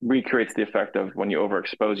 which recreates the effect of when you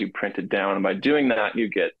overexpose, you print it down. And by doing that, you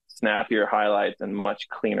get snappier highlights and much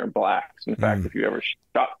cleaner blacks. In fact, if you ever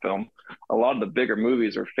shot film, a lot of the bigger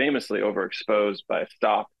movies are famously overexposed by a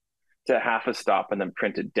stop to half a stop and then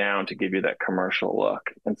printed down to give you that commercial look.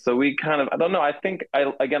 And so we kind of, I don't know, I think I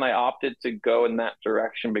opted to go in that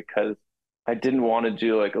direction because I didn't want to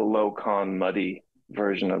do like a low-con muddy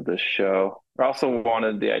version of this show. I also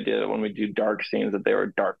wanted the idea that when we do dark scenes that they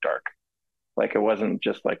were dark. Like it wasn't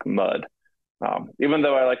just like mud. Even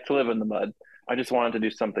though I like to live in the mud, I just wanted to do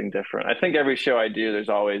something different. I think every show I do, there's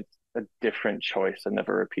always a different choice and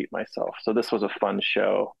never repeat myself. So this was a fun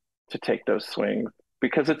show to take those swings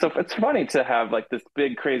because it's funny to have like this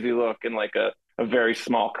big crazy look in like a very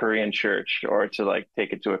small Korean church or to like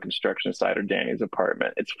take it to a construction site or Danny's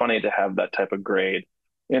apartment. It's funny to have that type of grade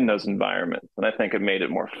in those environments. And I think it made it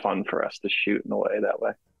more fun for us to shoot in a way that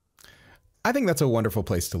way. I think that's a wonderful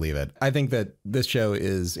place to leave it. I think that this show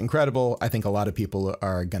is incredible. I think a lot of people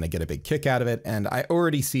are going to get a big kick out of it. And I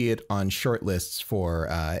already see it on short lists for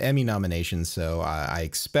Emmy nominations. So I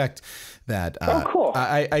expect that cool.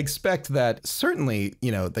 I expect that certainly,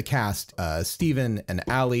 the cast, Steven and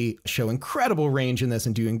Ali, show incredible range in this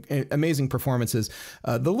and doing amazing performances.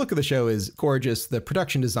 The look of the show is gorgeous. The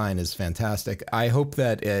production design is fantastic. I hope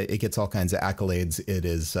that it gets all kinds of accolades.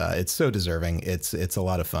 It's so deserving. It's a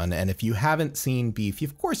lot of fun. And if you haven't seen Beef,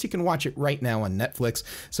 of course you can watch it right now on Netflix.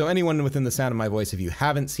 So anyone within the sound of my voice, if you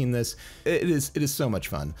haven't seen this, it is so much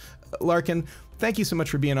fun. Larkin, thank you so much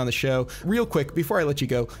for being on the show. Real quick, before I let you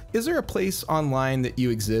go, is there a place online that you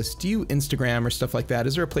exist? Do you Instagram or stuff like that?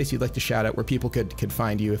 Is there a place you'd like to shout out where people could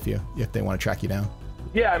find you if they want to track you down?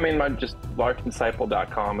 Yeah, I mean, just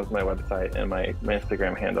larkinseiple.com is my website, and my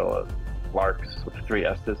Instagram handle is Larks with 3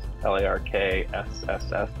 S's,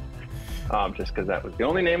 LARKSSS. Just because that was the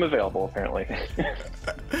only name available, apparently.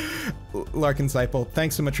 Larkin Seiple,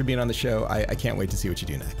 thanks so much for being on the show. I can't wait to see what you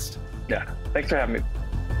do next. Yeah, thanks for having me.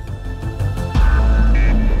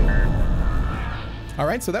 All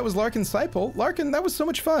right, so that was Larkin Seiple. Larkin, that was so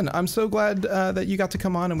much fun. I'm so glad that you got to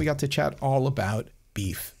come on and we got to chat all about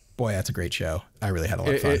Beef. Boy, that's a great show. I really had a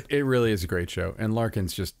lot of fun. It really is a great show. And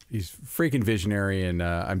Larkin's he's freaking visionary. And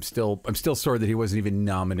I'm still sore that he wasn't even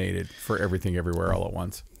nominated for Everything Everywhere All at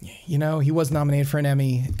Once. You know, he was nominated for an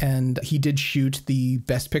Emmy, and he did shoot the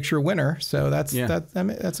Best Picture winner. So that's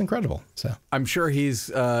incredible. So I'm sure he's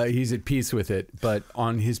at peace with it, but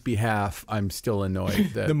on his behalf, I'm still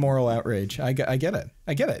annoyed that the moral outrage. I get it.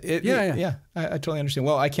 I totally understand.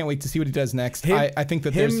 Well, I can't wait to see what he does next. I think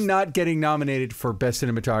that him not getting nominated for Best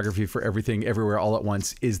Cinematography for Everything Everywhere All at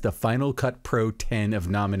Once is the Final Cut Pro 10 of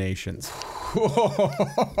nominations.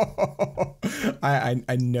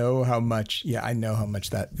 I know how much. Yeah, I know how much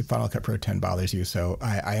that Final Cut Pro 10 bothers you. So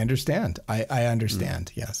I understand. I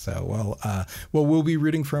understand. Yeah. So we'll be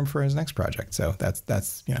rooting for him for his next project. So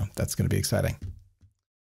that's going to be exciting.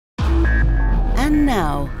 And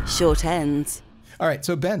now, short ends. All right,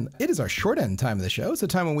 so Ben, it is our short end time of the show. It's a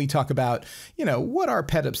time when we talk about, what our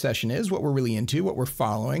pet obsession is, what we're really into, what we're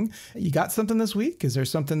following. You got something this week? Is there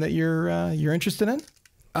something that you're interested in?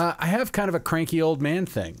 I have kind of a cranky old man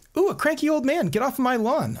thing. Ooh, a cranky old man. Get off my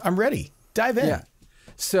lawn. I'm ready. Dive in. Yeah.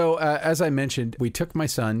 So as I mentioned, we took my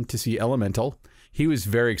son to see Elemental. He was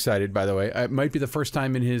very excited, by the way. It might be the first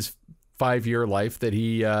time in his 5-year life that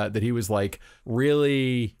he was like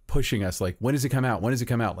really pushing us, like, when does it come out? When does it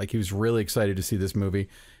come out? Like, he was really excited to see this movie.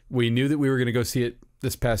 We knew that we were going to go see it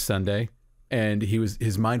this past Sunday, and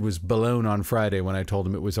his mind was blown on Friday when I told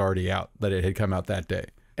him it was already out, that it had come out that day.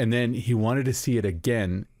 And then he wanted to see it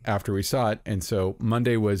again after we saw it. And so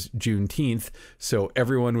Monday was Juneteenth, so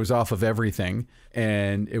everyone was off of everything.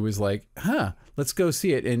 And it was like, let's go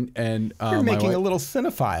see it. And you're making a little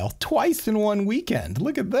cinephile twice in one weekend.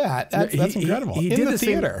 Look at that. That's incredible. He in did the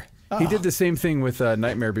theater. He did the same thing with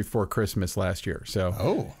Nightmare Before Christmas last year.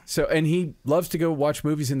 And he loves to go watch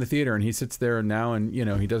movies in the theater, and he sits there now, and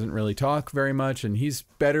he doesn't really talk very much, and he's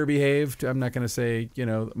better behaved. I'm not going to say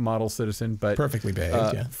model citizen, but perfectly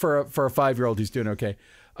behaved. Yeah. For a 5-year-old, he's doing okay.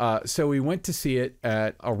 So we went to see it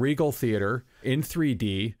at a Regal theater in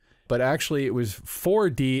 3D, but actually it was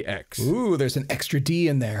 4DX. Ooh, there's an extra D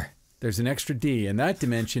in there. There's an extra D, and that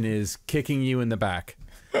dimension is kicking you in the back.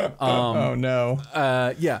 Oh no.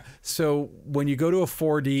 Yeah. So when you go to a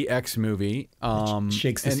 4DX movie,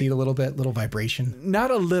 shakes the seat a little bit, little vibration.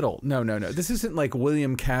 Not a little. No. This isn't like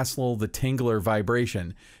William Castle, the Tingler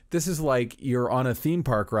vibration. This is like you're on a theme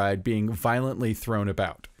park ride being violently thrown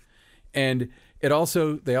about. And they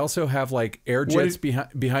also have like air jets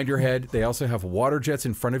behind your head. They also have water jets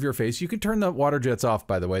in front of your face. You can turn the water jets off,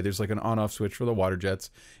 by the way. There's like an on-off switch for the water jets.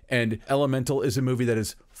 And Elemental is a movie that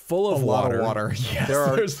is full of water. A lot of water.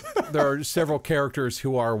 Yes. There are several characters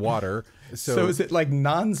who are water. So is it like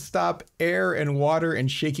nonstop air and water and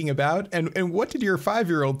shaking about? And what did your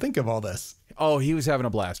 5-year-old think of all this? Oh, he was having a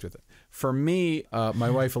blast with it. For me, my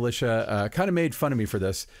wife Alicia kind of made fun of me for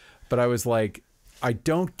this, but I was like, I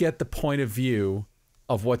don't get the point of view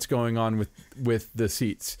of what's going on with the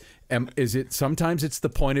seats. Sometimes it's the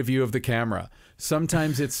point of view of the camera.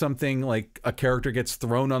 Sometimes it's something like a character gets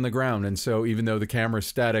thrown on the ground, and so even though the camera's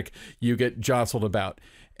static, you get jostled about.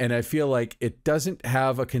 And I feel like it doesn't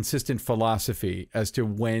have a consistent philosophy as to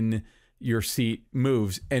when your seat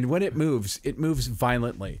moves, and when it moves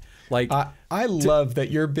violently. Like I love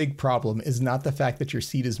that your big problem is not the fact that your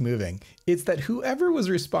seat is moving. It's that whoever was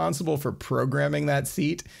responsible for programming that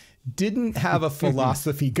seat didn't have a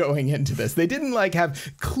philosophy going into this. They didn't like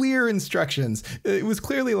have clear instructions. It was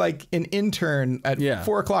clearly like an intern at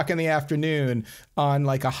 4 o'clock in the afternoon on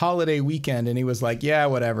like a holiday weekend. And he was like, yeah,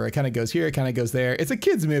 whatever. It kind of goes here. It kind of goes there. It's a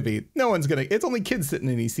kid's movie. It's only kids sitting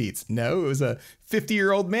in these seats. No, it was a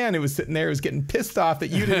 50-year-old man who was sitting there who was getting pissed off that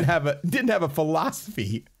you didn't have a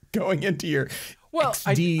philosophy going into your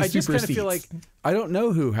XD I just kind of seats. feel like I don't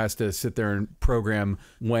know who has to sit there and program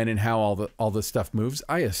when and how all the stuff moves.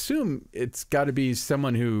 I assume it's got to be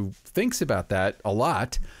someone who thinks about that a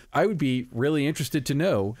lot. I would be really interested to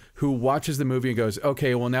know who watches the movie and goes,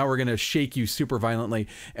 okay, well, now we're going to shake you super violently.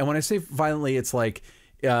 And when I say violently, it's like,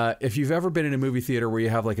 if you've ever been in a movie theater where you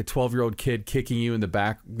have like a 12-year-old kid kicking you in the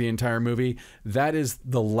back the entire movie, that is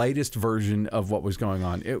the lightest version of what was going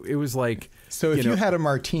on. It was like... So if you had a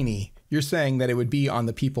martini, you're saying that it would be on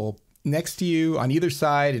the people next to you, on either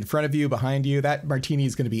side, in front of you, behind you. That martini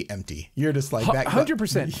is going to be empty. You're just like that.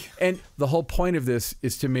 100%. And the whole point of this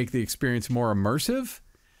is to make the experience more immersive.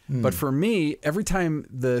 But for me, every time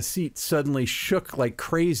the seat suddenly shook like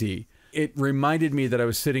crazy, it reminded me that I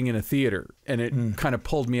was sitting in a theater, and it kind of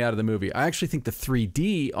pulled me out of the movie. I actually think the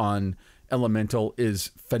 3D on Elemental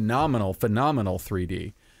is phenomenal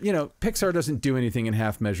 3D. Pixar doesn't do anything in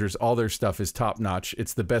half measures. All their stuff is top notch.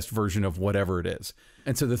 It's the best version of whatever it is.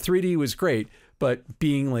 And so the 3D was great, but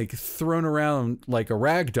being like thrown around like a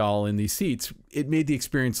rag doll in these seats, it made the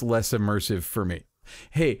experience less immersive for me.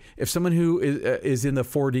 Hey, if someone who is in the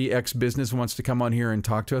 4DX business wants to come on here and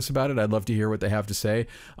talk to us about it, I'd love to hear what they have to say.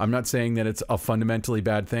 I'm not saying that it's a fundamentally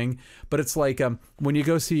bad thing, but it's like when you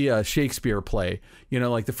go see a Shakespeare play, you know,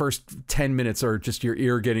 like the first 10 minutes are just your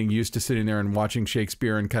ear getting used to sitting there and watching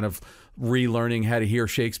Shakespeare and kind of relearning how to hear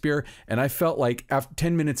Shakespeare. And I felt like after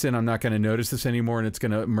 10 minutes in, I'm not going to notice this anymore and it's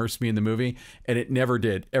going to immerse me in the movie. And it never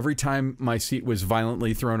did. Every time my seat was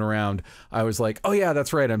violently thrown around, I was like, oh yeah,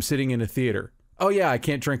 that's right. I'm sitting in a theater. Oh yeah, I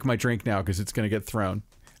can't drink my drink now because it's going to get thrown.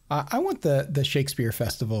 I want the Shakespeare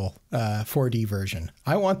Festival 4D version.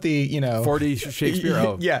 I want the, 4D Shakespeare?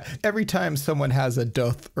 Oh. Yeah. Every time someone has a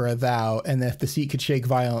doth or a thou, and if the seat could shake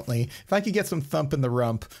violently, if I could get some thump in the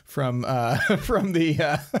rump from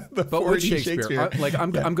the but 4D Shakespeare.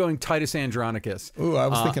 I'm going Titus Andronicus. Ooh, I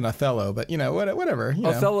was thinking Othello, but whatever.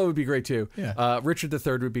 Othello would be great too. Yeah. Richard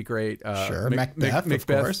III would be great. Sure. Macbeth, of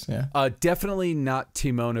course. Yeah. Definitely not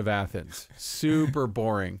Timon of Athens. Super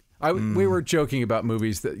boring. We were joking about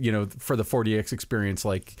movies that, for the 4DX experience,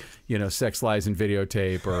 like, Sex, Lies, and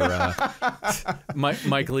Videotape, or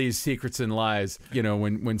Mike Lee's Secrets and Lies.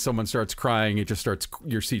 When someone starts crying,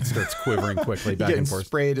 your seat starts quivering quickly back and forth.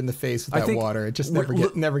 Sprayed in the face with that water. It just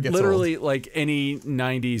never gets literally old. Like any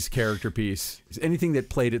 90s character piece, anything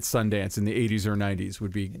that played at Sundance in the 80s or 90s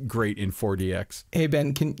would be great in 4DX. Hey,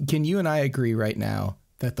 Ben, can you and I agree right now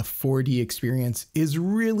that the 4D experience is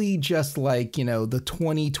really just like, the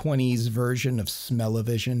 2020s version of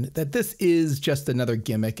smell-o-vision, that this is just another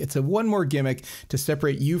gimmick. It's one more gimmick to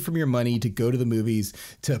separate you from your money, to go to the movies,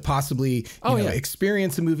 to possibly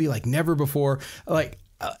experience a movie like never before. Like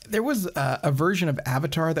there was a version of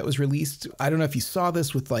Avatar that was released. I don't know if you saw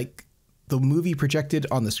this, with like the movie projected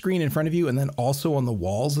on the screen in front of you and then also on the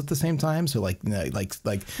walls at the same time. So like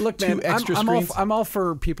look, two man, extra I'm screens. I'm all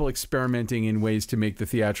for people experimenting in ways to make the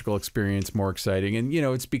theatrical experience more exciting. And,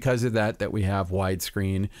 it's because of that we have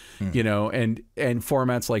widescreen, and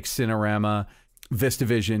formats like Cinerama,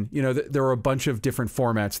 VistaVision. There were a bunch of different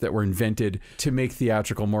formats that were invented to make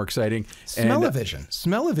theatrical more exciting. Smell-o-vision.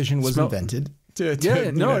 Smell-o-vision was invented.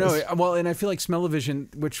 Well, and I feel like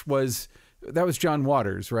Smell-o-vision, that was John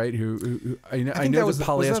Waters, right? Who I know that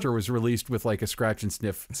Polyester was released with like a scratch and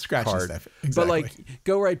sniff card. And sniff. Exactly. But like,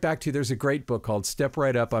 go right back to, there's a great book called Step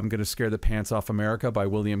Right Up, I'm Gonna Scare the Pants Off America by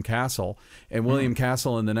William Castle. And William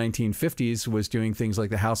Castle in the 1950s was doing things like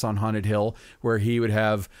The House on Haunted Hill, where he would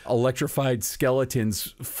have electrified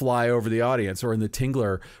skeletons fly over the audience, or in The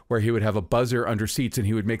Tingler, where he would have a buzzer under seats and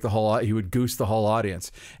he would goose the whole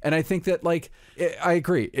audience. And I think that, like, I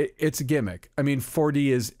agree, it's a gimmick. I mean, 4D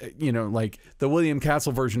is, like, the William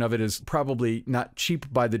Castle version of it is probably not cheap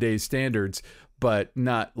by the day's standards, but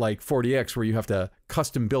not like 4DX, where you have to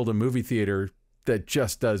custom build a movie theater that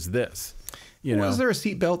just does this. Was there a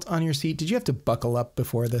seat belt on your seat? Did you have to buckle up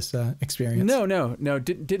before this experience? No.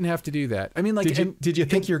 Didn't have to do that. I mean, like, did you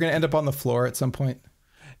think you were going to end up on the floor at some point?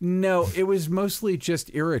 No, it was mostly just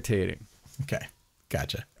irritating. Okay.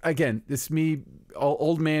 Gotcha. Again, it's me.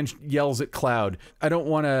 Old man yells at cloud. I don't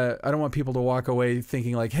want people to walk away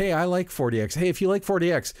thinking like, hey, I like 4DX. Hey, if you like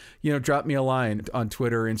 4DX, drop me a line on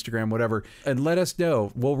Twitter, Instagram, whatever, and let us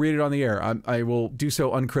know. We'll read it on the air. I will do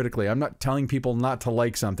so uncritically. I'm not telling people not to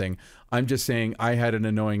like something. I'm just saying I had an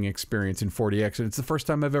annoying experience in 4DX, and it's the first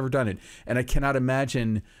time I've ever done it. And I cannot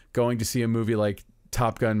imagine going to see a movie like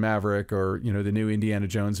Top Gun Maverick, or the new Indiana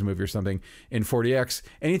Jones movie or something in 4DX.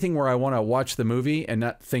 Anything where I want to watch the movie and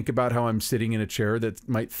not think about how I'm sitting in a chair that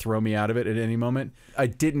might throw me out of it at any moment. I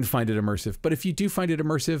didn't find it immersive. But if you do find it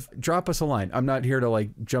immersive, drop us a line. I'm not here to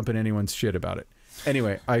like jump in anyone's shit about it.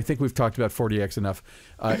 Anyway, I think we've talked about 4DX enough.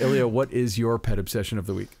 Ilya, what is your pet obsession of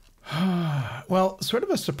the week? Well, sort of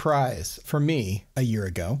a surprise for me a year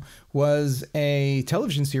ago was a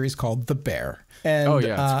television series called The Bear. And, it's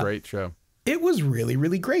a great show. It was really,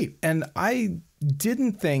 really great. And I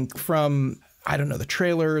didn't think from, I don't know, the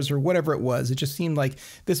trailers or whatever it was, it just seemed like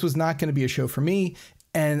this was not going to be a show for me.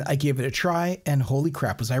 And I gave it a try, and holy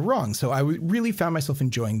crap, was I wrong. So I really found myself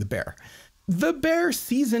enjoying The Bear. The Bear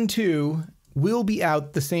Season 2 will be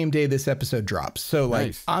out the same day this episode drops. So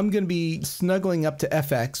nice. I'm going to be snuggling up to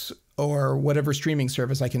FX or whatever streaming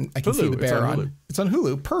service I can Hulu. See The Bear on. Hulu. It's on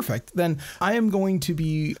Hulu. Perfect. Then I am going to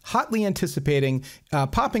be hotly anticipating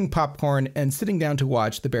popping popcorn and sitting down to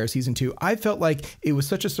watch The Bear Season 2. I felt like it was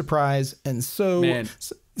such a surprise, and so... Man.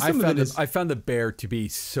 I found The Bear to be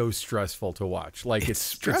so stressful to watch. Like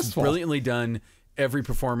it's brilliantly done. every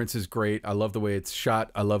performance is great. I love the way it's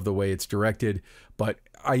shot. I love the way it's directed. But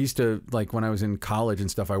I used to, like when I was in college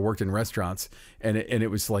and stuff, I worked in restaurants, and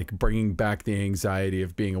it was like bringing back the anxiety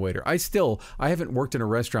of being a waiter. I haven't worked in a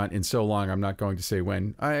restaurant in so long. I'm not going to say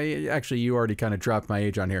when. You already kind of dropped my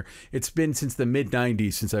age on here. It's been since the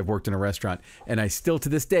mid-90s since I've worked in a restaurant, and I still to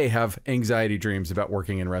this day have anxiety dreams about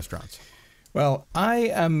working in restaurants. Well, I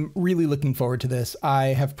am really looking forward to this. I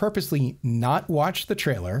have purposely not watched the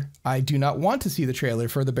trailer. I do not want to see the trailer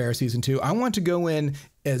for The Bear Season 2. I want to go in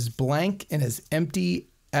as blank and as empty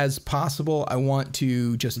as possible. I want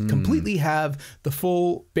to just completely have the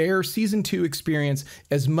full Bear Season 2 experience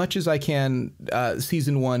as much as I can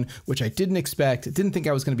Season 1, which I didn't expect, didn't think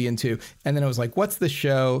I was going to be into. And then I was like, what's the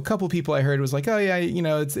show? A couple people I heard was like, oh yeah, you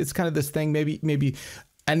know, it's kind of this thing, maybe.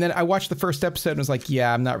 And then I watched the first episode and was like,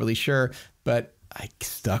 yeah, I'm not really sure. But I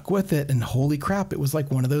stuck with it, and holy crap, it was like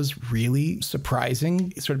one of those really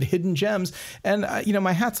surprising sort of hidden gems. And you know,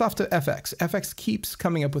 my hat's off to FX. FX keeps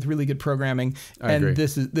coming up with really good programming, and agree.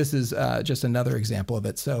 this is just another example of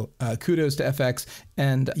it. So kudos to FX,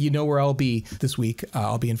 and you know where I'll be this week.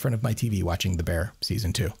 I'll be in front of my TV watching The Bear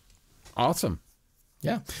Season 2. Awesome.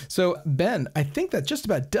 Yeah. So Ben, I think that just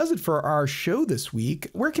about does it for our show this week.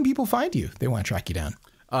 Where can people find you if they want to track you down?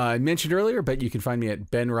 I mentioned earlier, but you can find me at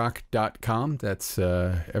benrock.com. That's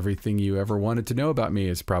everything you ever wanted to know about me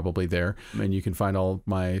is probably there. And you can find all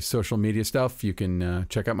my social media stuff. You can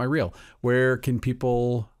check out my reel. Where can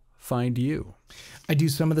people find you? I do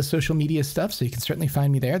some of the social media stuff, so you can certainly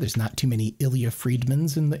find me there. There's not too many Ilya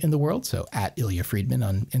Friedmans in the world, so at Ilya Friedman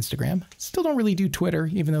on Instagram. Still don't really do Twitter,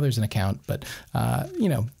 even though there's an account, but you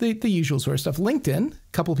know, the usual sort of stuff. LinkedIn, a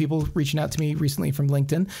couple of people reaching out to me recently from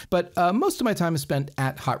LinkedIn, but most of my time is spent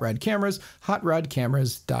at Hot Rod Cameras.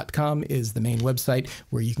 HotRodCameras.com is the main website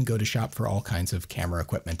where you can go to shop for all kinds of camera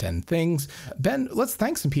equipment and things. Ben, let's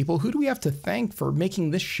thank some people. Who do we have to thank for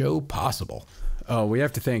making this show possible? Oh, we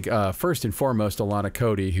have to thank, first and foremost, Alana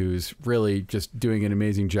Cody, who's really just doing an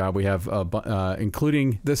amazing job. We have,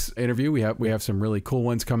 including this interview, we have some really cool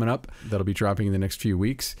ones coming up that'll be dropping in the next few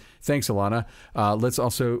weeks. Thanks, Alana. Let's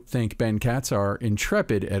also thank Ben Katz, our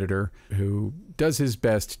intrepid editor, who does his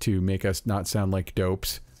best to make us not sound like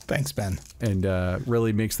dopes. Thanks, Ben. And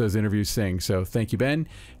really makes those interviews sing. So thank you, Ben.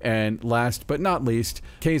 And last but not least,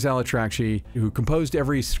 Kay Zalatrakshy, who composed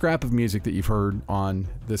every scrap of music that you've heard on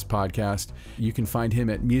this podcast. You can find him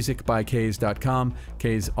at musicbykays.com.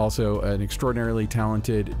 Kay's also an extraordinarily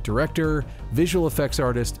talented director, visual effects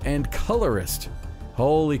artist, and colorist.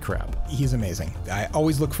 Holy crap. He's amazing. I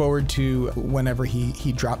always look forward to whenever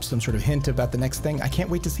he drops some sort of hint about the next thing. I can't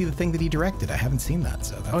wait to see the thing that he directed. I haven't seen that.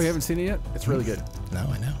 So that's... Oh, you haven't seen it yet? It's really good. No,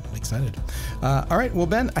 I know. I'm excited. All right. Well,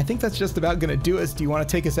 Ben, I think that's just about going to do us. Do you want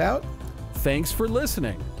to take us out? Thanks for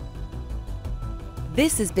listening.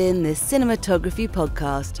 This has been the Cinematography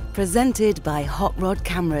Podcast, presented by Hot Rod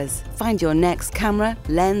Cameras. Find your next camera,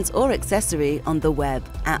 lens, or accessory on the web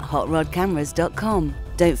at hotrodcameras.com.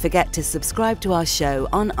 Don't forget to subscribe to our show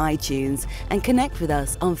on iTunes and connect with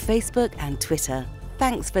us on Facebook and Twitter.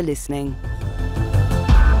 Thanks for listening.